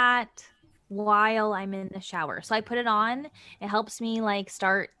do that while I'm in the shower. So I put it on. It helps me like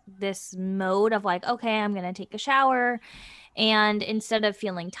start this mode of like, okay, I'm going to take a shower. And instead of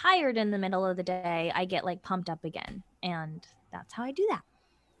feeling tired in the middle of the day, I get like pumped up again. And that's how I do that.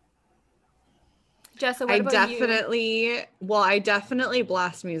 Jessa, what about you? I definitely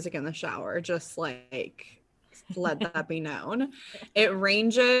blast music in the shower, just like let that be known. It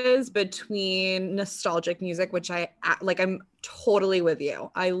ranges between nostalgic music, which I'm totally with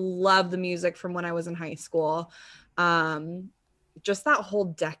you. I love the music from when I was in high school. just that whole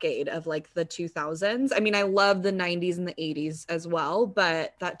decade of like the 2000s. I mean, I love the 90s and the 80s as well,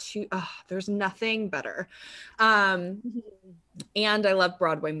 but there's nothing better. And I love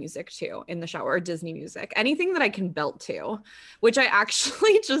Broadway music too, in the shower, or Disney music, anything that I can belt to, which I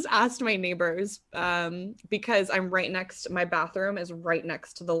actually just asked my neighbors, because my bathroom is right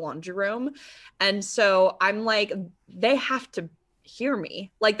next to the laundry room. And so I'm like, they have to hear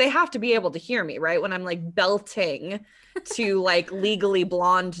me. Like, they have to be able to hear me, right? When I'm like belting to like Legally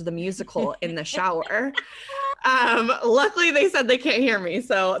Blonde, the musical, in the shower. Luckily they said they can't hear me,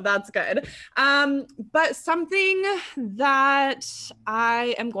 so that's good. But something that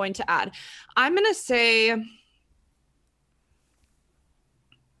I am going to add, I'm going to say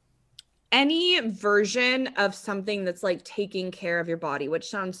any version of something that's like taking care of your body, which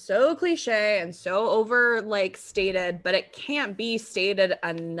sounds so cliche and so over like stated, but it can't be stated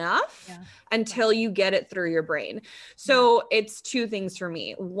enough until you get it through your brain. So it's two things for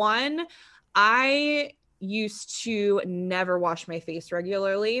me. One, I used to never wash my face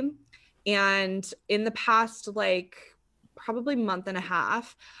regularly. And in the past, like probably month and a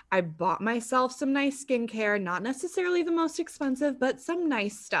half, I bought myself some nice skincare, not necessarily the most expensive, but some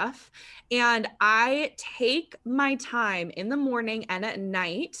nice stuff. And I take my time in the morning and at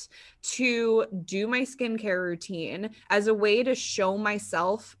night to do my skincare routine as a way to show my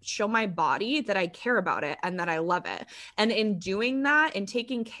body that I care about it and that I love it. And in doing that and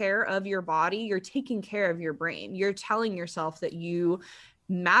taking care of your body, you're taking care of your brain. You're telling yourself that you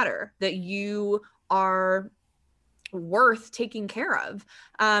matter, that you are worth taking care of.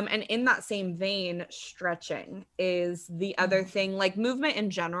 And in that same vein, stretching is the other thing, like movement in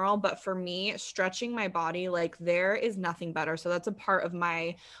general, but for me, stretching my body, like there is nothing better. So that's a part of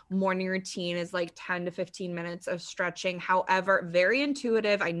my morning routine, is like 10 to 15 minutes of stretching. However, very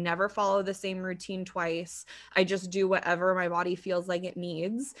intuitive. I never follow the same routine twice. I just do whatever my body feels like it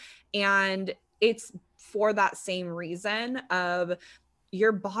needs. And it's for that same reason of,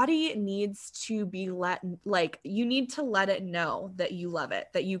 your body needs to be you need to let it know that you love it,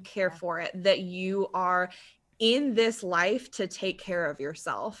 that you care for it, that you are in this life to take care of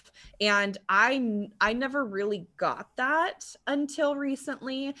yourself. And I never really got that until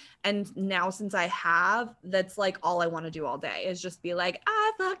recently. And now since I have, that's like all I want to do all day is just be like,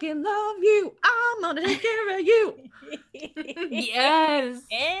 I fucking love you. I'm gonna take care of you. Yes.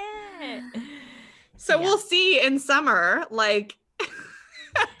 Yeah. So we'll see in summer, like,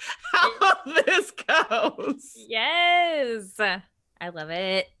 how this goes. Yes. I love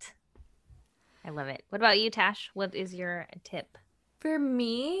it. I love it. What about you, Tash? What is your tip? For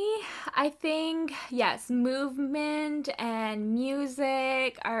me, I think, yes, movement and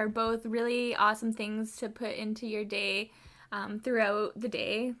music are both really awesome things to put into your day, throughout the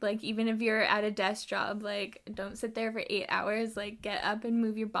day. Like, even if you're at a desk job, like, don't sit there for 8 hours. Like, get up and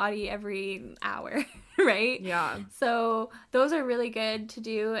move your body every hour, right? Yeah. So those are really good to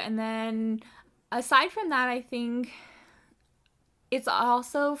do. And then aside from that, I think it's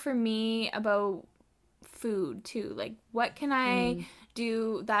also for me about food too. Like, what can I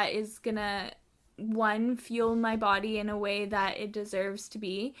do that is gonna, one, fuel my body in a way that it deserves to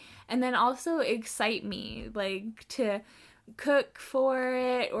be, and then also excite me, like to cook for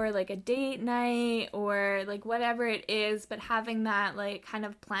it, or like a date night, or like whatever it is, but having that like kind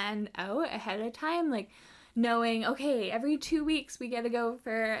of planned out ahead of time, like knowing, okay, every 2 weeks we get to go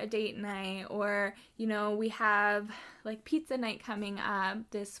for a date night, or, you know, we have like pizza night coming up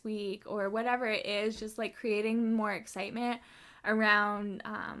this week, or whatever it is, just like creating more excitement around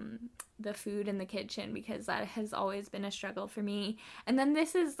the food in the kitchen, because that has always been a struggle for me. And then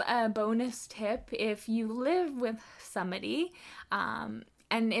this is a bonus tip if you live with somebody, and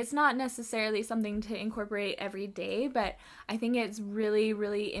it's not necessarily something to incorporate every day, but I think it's really,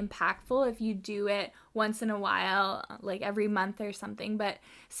 really impactful if you do it once in a while, like every month or something. But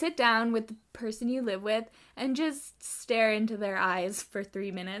sit down with the person you live with and just stare into their eyes for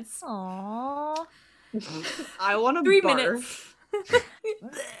 3 minutes. Aww. I want to 3 barf. minutes.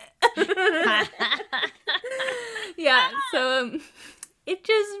 Yeah, so it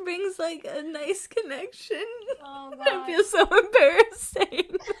just brings like a nice connection. Oh, I feel so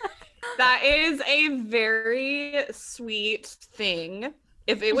embarrassing. That is a very sweet thing.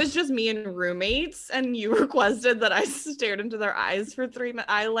 If it was just me and roommates and you requested that I stared into their eyes for 3 minutes,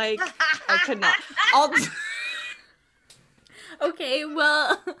 I could not. Okay,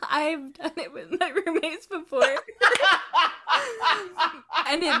 well, I've done it with my roommates before.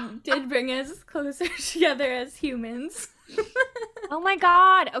 And it did bring us closer together as humans. Oh my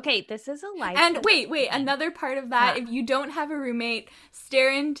God. Okay, this is a life. And wait, another part of that, if you don't have a roommate,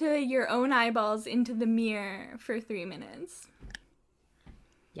 stare into your own eyeballs into the mirror for 3 minutes.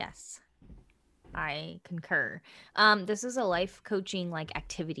 Yes. I concur. This is a life coaching like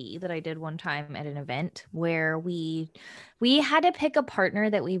activity that I did one time at an event where we had to pick a partner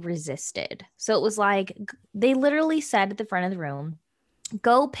that we resisted. So it was like they literally said at the front of the room,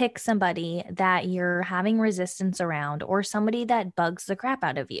 go pick somebody that you're having resistance around or somebody that bugs the crap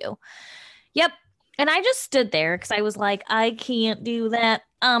out of you. Yep. And I just stood there because I was like, I can't do that.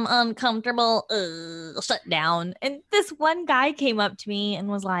 I'm uncomfortable. Shut down. And this one guy came up to me and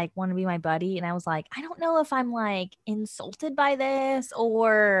was like, want to be my buddy? And I was like, I don't know if I'm like insulted by this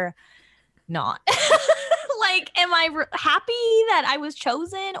or not. Like, am I happy that I was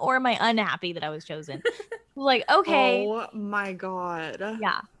chosen or am I unhappy that I was chosen? Like, okay. Oh my God.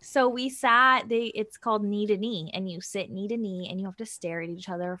 Yeah. So we sat, it's called knee to knee, and you sit knee to knee and you have to stare at each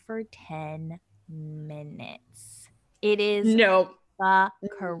other for 10 minutes. It is No. the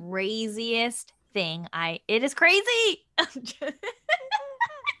craziest thing. It is crazy.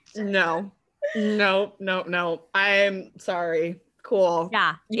 No. I'm sorry. Cool.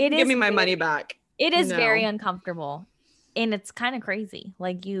 Yeah. You can give me my money back. It is No. very uncomfortable. And it's kind of crazy.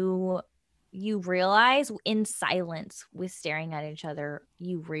 Like you realize in silence with staring at each other,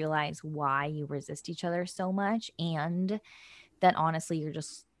 you realize why you resist each other so much. And that honestly, you're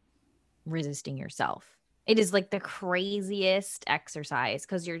just resisting yourself. It is like the craziest exercise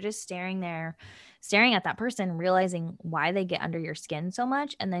because you're just staring at that person, realizing why they get under your skin so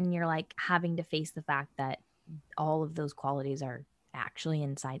much. And then you're like having to face the fact that all of those qualities are actually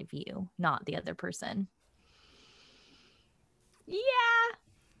inside of you, not the other person. Yeah.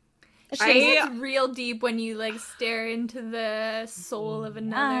 It's real deep when you like stare into the soul of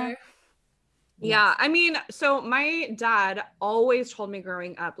another. Yeah. I mean, so my dad always told me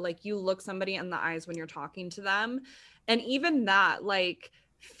growing up, like, you look somebody in the eyes when you're talking to them. And even that, like,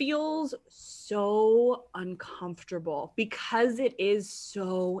 feels so uncomfortable because it is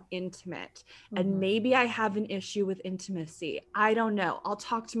so intimate. And maybe I have an issue with intimacy. I don't know. I'll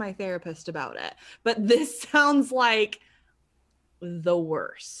talk to my therapist about it. But this sounds like the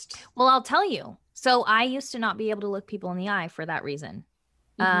worst. Well, I'll tell you. So I used to not be able to look people in the eye for that reason.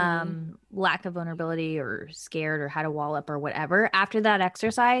 Lack of vulnerability or scared or had a wall up or whatever. After that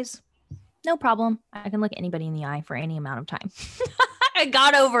exercise, no problem. I can look anybody in the eye for any amount of time. I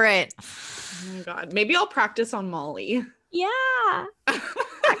got over it. Oh my God. Maybe I'll practice on Molly. Yeah.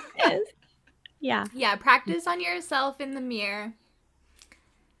 Practice. Yeah. Yeah. Practice on yourself in the mirror.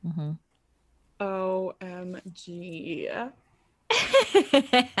 OMG.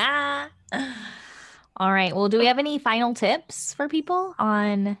 All right. Well, do we have any final tips for people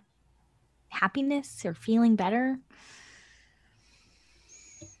on happiness or feeling better?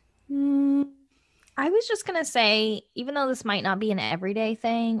 I was just going to say, even though this might not be an everyday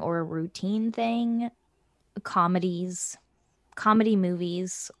thing or a routine thing, comedy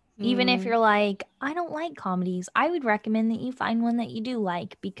movies, even if you're like, I don't like comedies, I would recommend that you find one that you do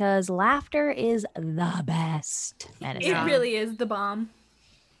like because laughter is the best medicine. It really is the bomb.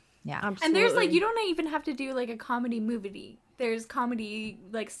 Yeah. Absolutely. And there's like, you don't even have to do like a comedy movie. There's comedy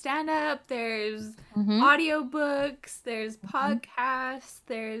like stand up, there's audiobooks, there's podcasts,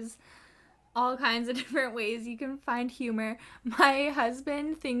 there's all kinds of different ways you can find humor. My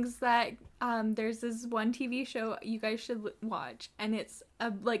husband thinks that there's this one TV show you guys should watch, and it's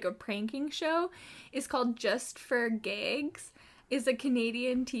like a pranking show. It's called Just for Gags. It's a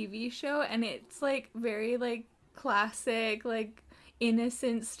Canadian TV show, and it's like very like classic, like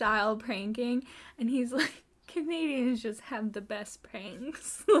innocent style pranking. And he's like, Canadians just have the best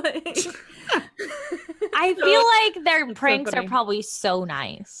pranks. Like, I feel like their pranks are probably so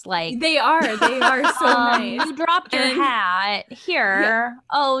nice. Like they are so nice. You dropped your hat here. Yeah.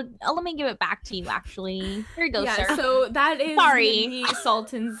 Oh, let me give it back to you. Actually, here you go, sir. So that is Sorry. the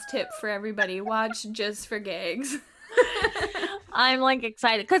Sultan's tip for everybody. Watch Just for Gags. I'm like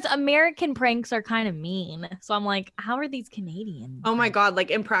excited because American pranks are kind of mean. So I'm like, how are these Canadian? Oh my God,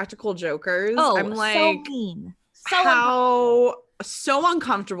 like Impractical Jokers. Oh, I'm like, so mean. So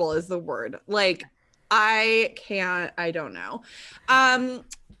uncomfortable is the word. Like, I don't know.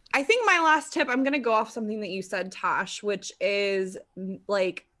 I think my last tip, I'm going to go off something that you said, Tash, which is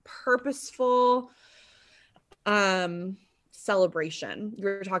like purposeful celebration. You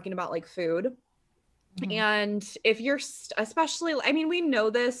were talking about like food. And if you're especially, I mean, we know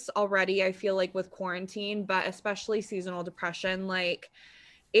this already, I feel like with quarantine, but especially seasonal depression, like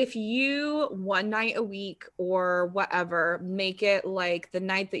if you one night a week or whatever, make it like the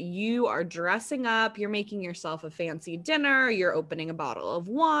night that you are dressing up, you're making yourself a fancy dinner, you're opening a bottle of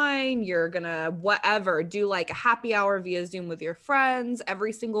wine, you're gonna whatever, do like a happy hour via Zoom with your friends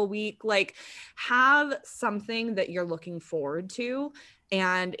every single week. Like, have something that you're looking forward to.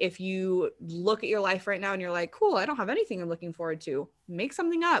 And if you look at your life right now and you're like, cool, I don't have anything I'm looking forward to, make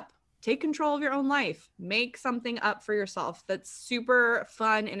something up. Take control of your own life. Make something up for yourself that's super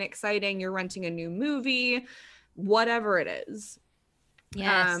fun and exciting. You're renting a new movie, whatever it is.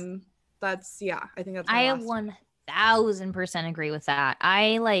 Yes. I think that's I 1000% agree with that.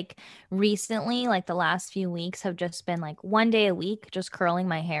 I like recently, like the last few weeks have just been like one day a week, just curling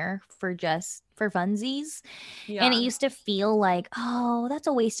my hair for funsies. Yeah. And it used to feel like, oh, that's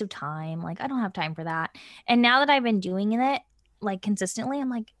a waste of time. Like, I don't have time for that. And now that I've been doing it, like consistently, I'm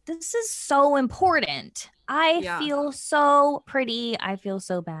like, this is so important. I feel so pretty. I feel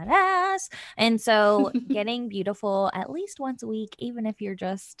so badass. And so getting beautiful at least once a week, even if you're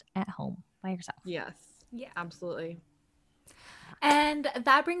just at home by yourself. Yes. Yeah, absolutely. And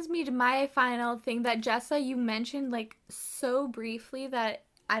that brings me to my final thing that Jessa, you mentioned like so briefly that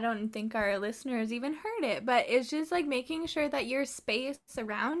I don't think our listeners even heard it, but it's just like making sure that your space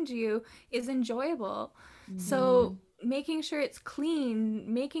around you is enjoyable. Mm-hmm. So making sure it's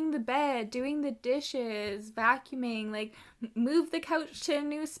clean, making the bed, doing the dishes, vacuuming, like move the couch to a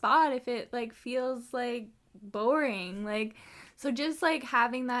new spot if it like feels like boring. Like, so just like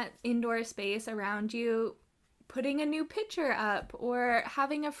having that indoor space around you, putting a new picture up or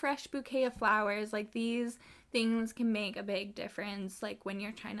having a fresh bouquet of flowers, like these things can make a big difference, like when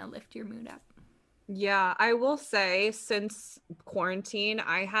you're trying to lift your mood up. Yeah, I will say since quarantine,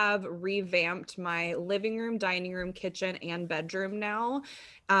 I have revamped my living room, dining room, kitchen, and bedroom now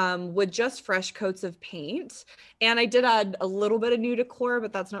with just fresh coats of paint. And I did add a little bit of new decor,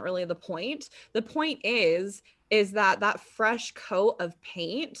 but that's not really the point. The point is that fresh coat of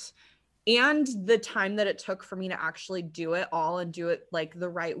paint and the time that it took for me to actually do it all and do it like the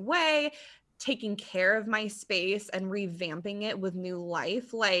right way, taking care of my space and revamping it with new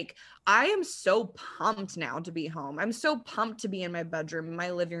life. Like, I am so pumped now to be home. I'm so pumped to be in my bedroom,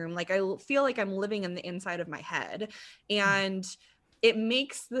 my living room. Like, I feel like I'm living in the inside of my head, and it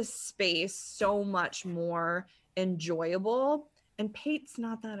makes the space so much more enjoyable. And paint's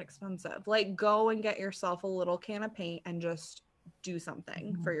not that expensive. Like, go and get yourself a little can of paint and just do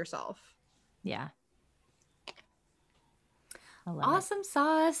something for yourself. Yeah. Awesome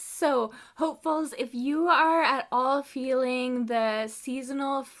sauce. So, hopefuls, if you are at all feeling the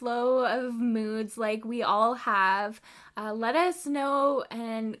seasonal flow of moods like we all have, let us know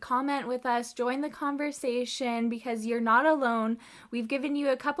and comment with us. Join the conversation because you're not alone. We've given you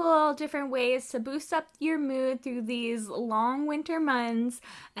a couple different ways to boost up your mood through these long winter months,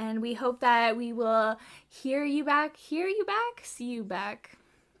 and we hope that we will hear you back, see you back.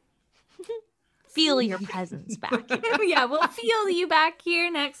 Feel your presence back. Yeah, we'll feel you back here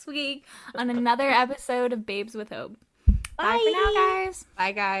next week on another episode of Babes with Hope. Bye for now, guys.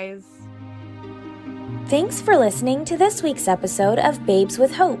 Bye, guys. Thanks for listening to this week's episode of Babes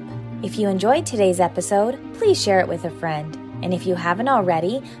with Hope. If you enjoyed today's episode, please share it with a friend. And if you haven't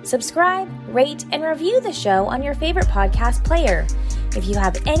already, subscribe, rate, and review the show on your favorite podcast player. If you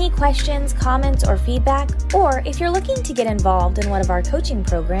have any questions, comments, or feedback, or if you're looking to get involved in one of our coaching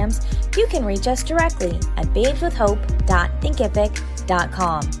programs, you can reach us directly at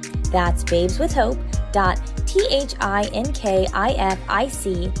babeswithhope.thinkific.com. That's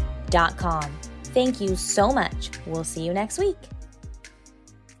babeswithhope.thinkific.com. Thank you so much. We'll see you next week.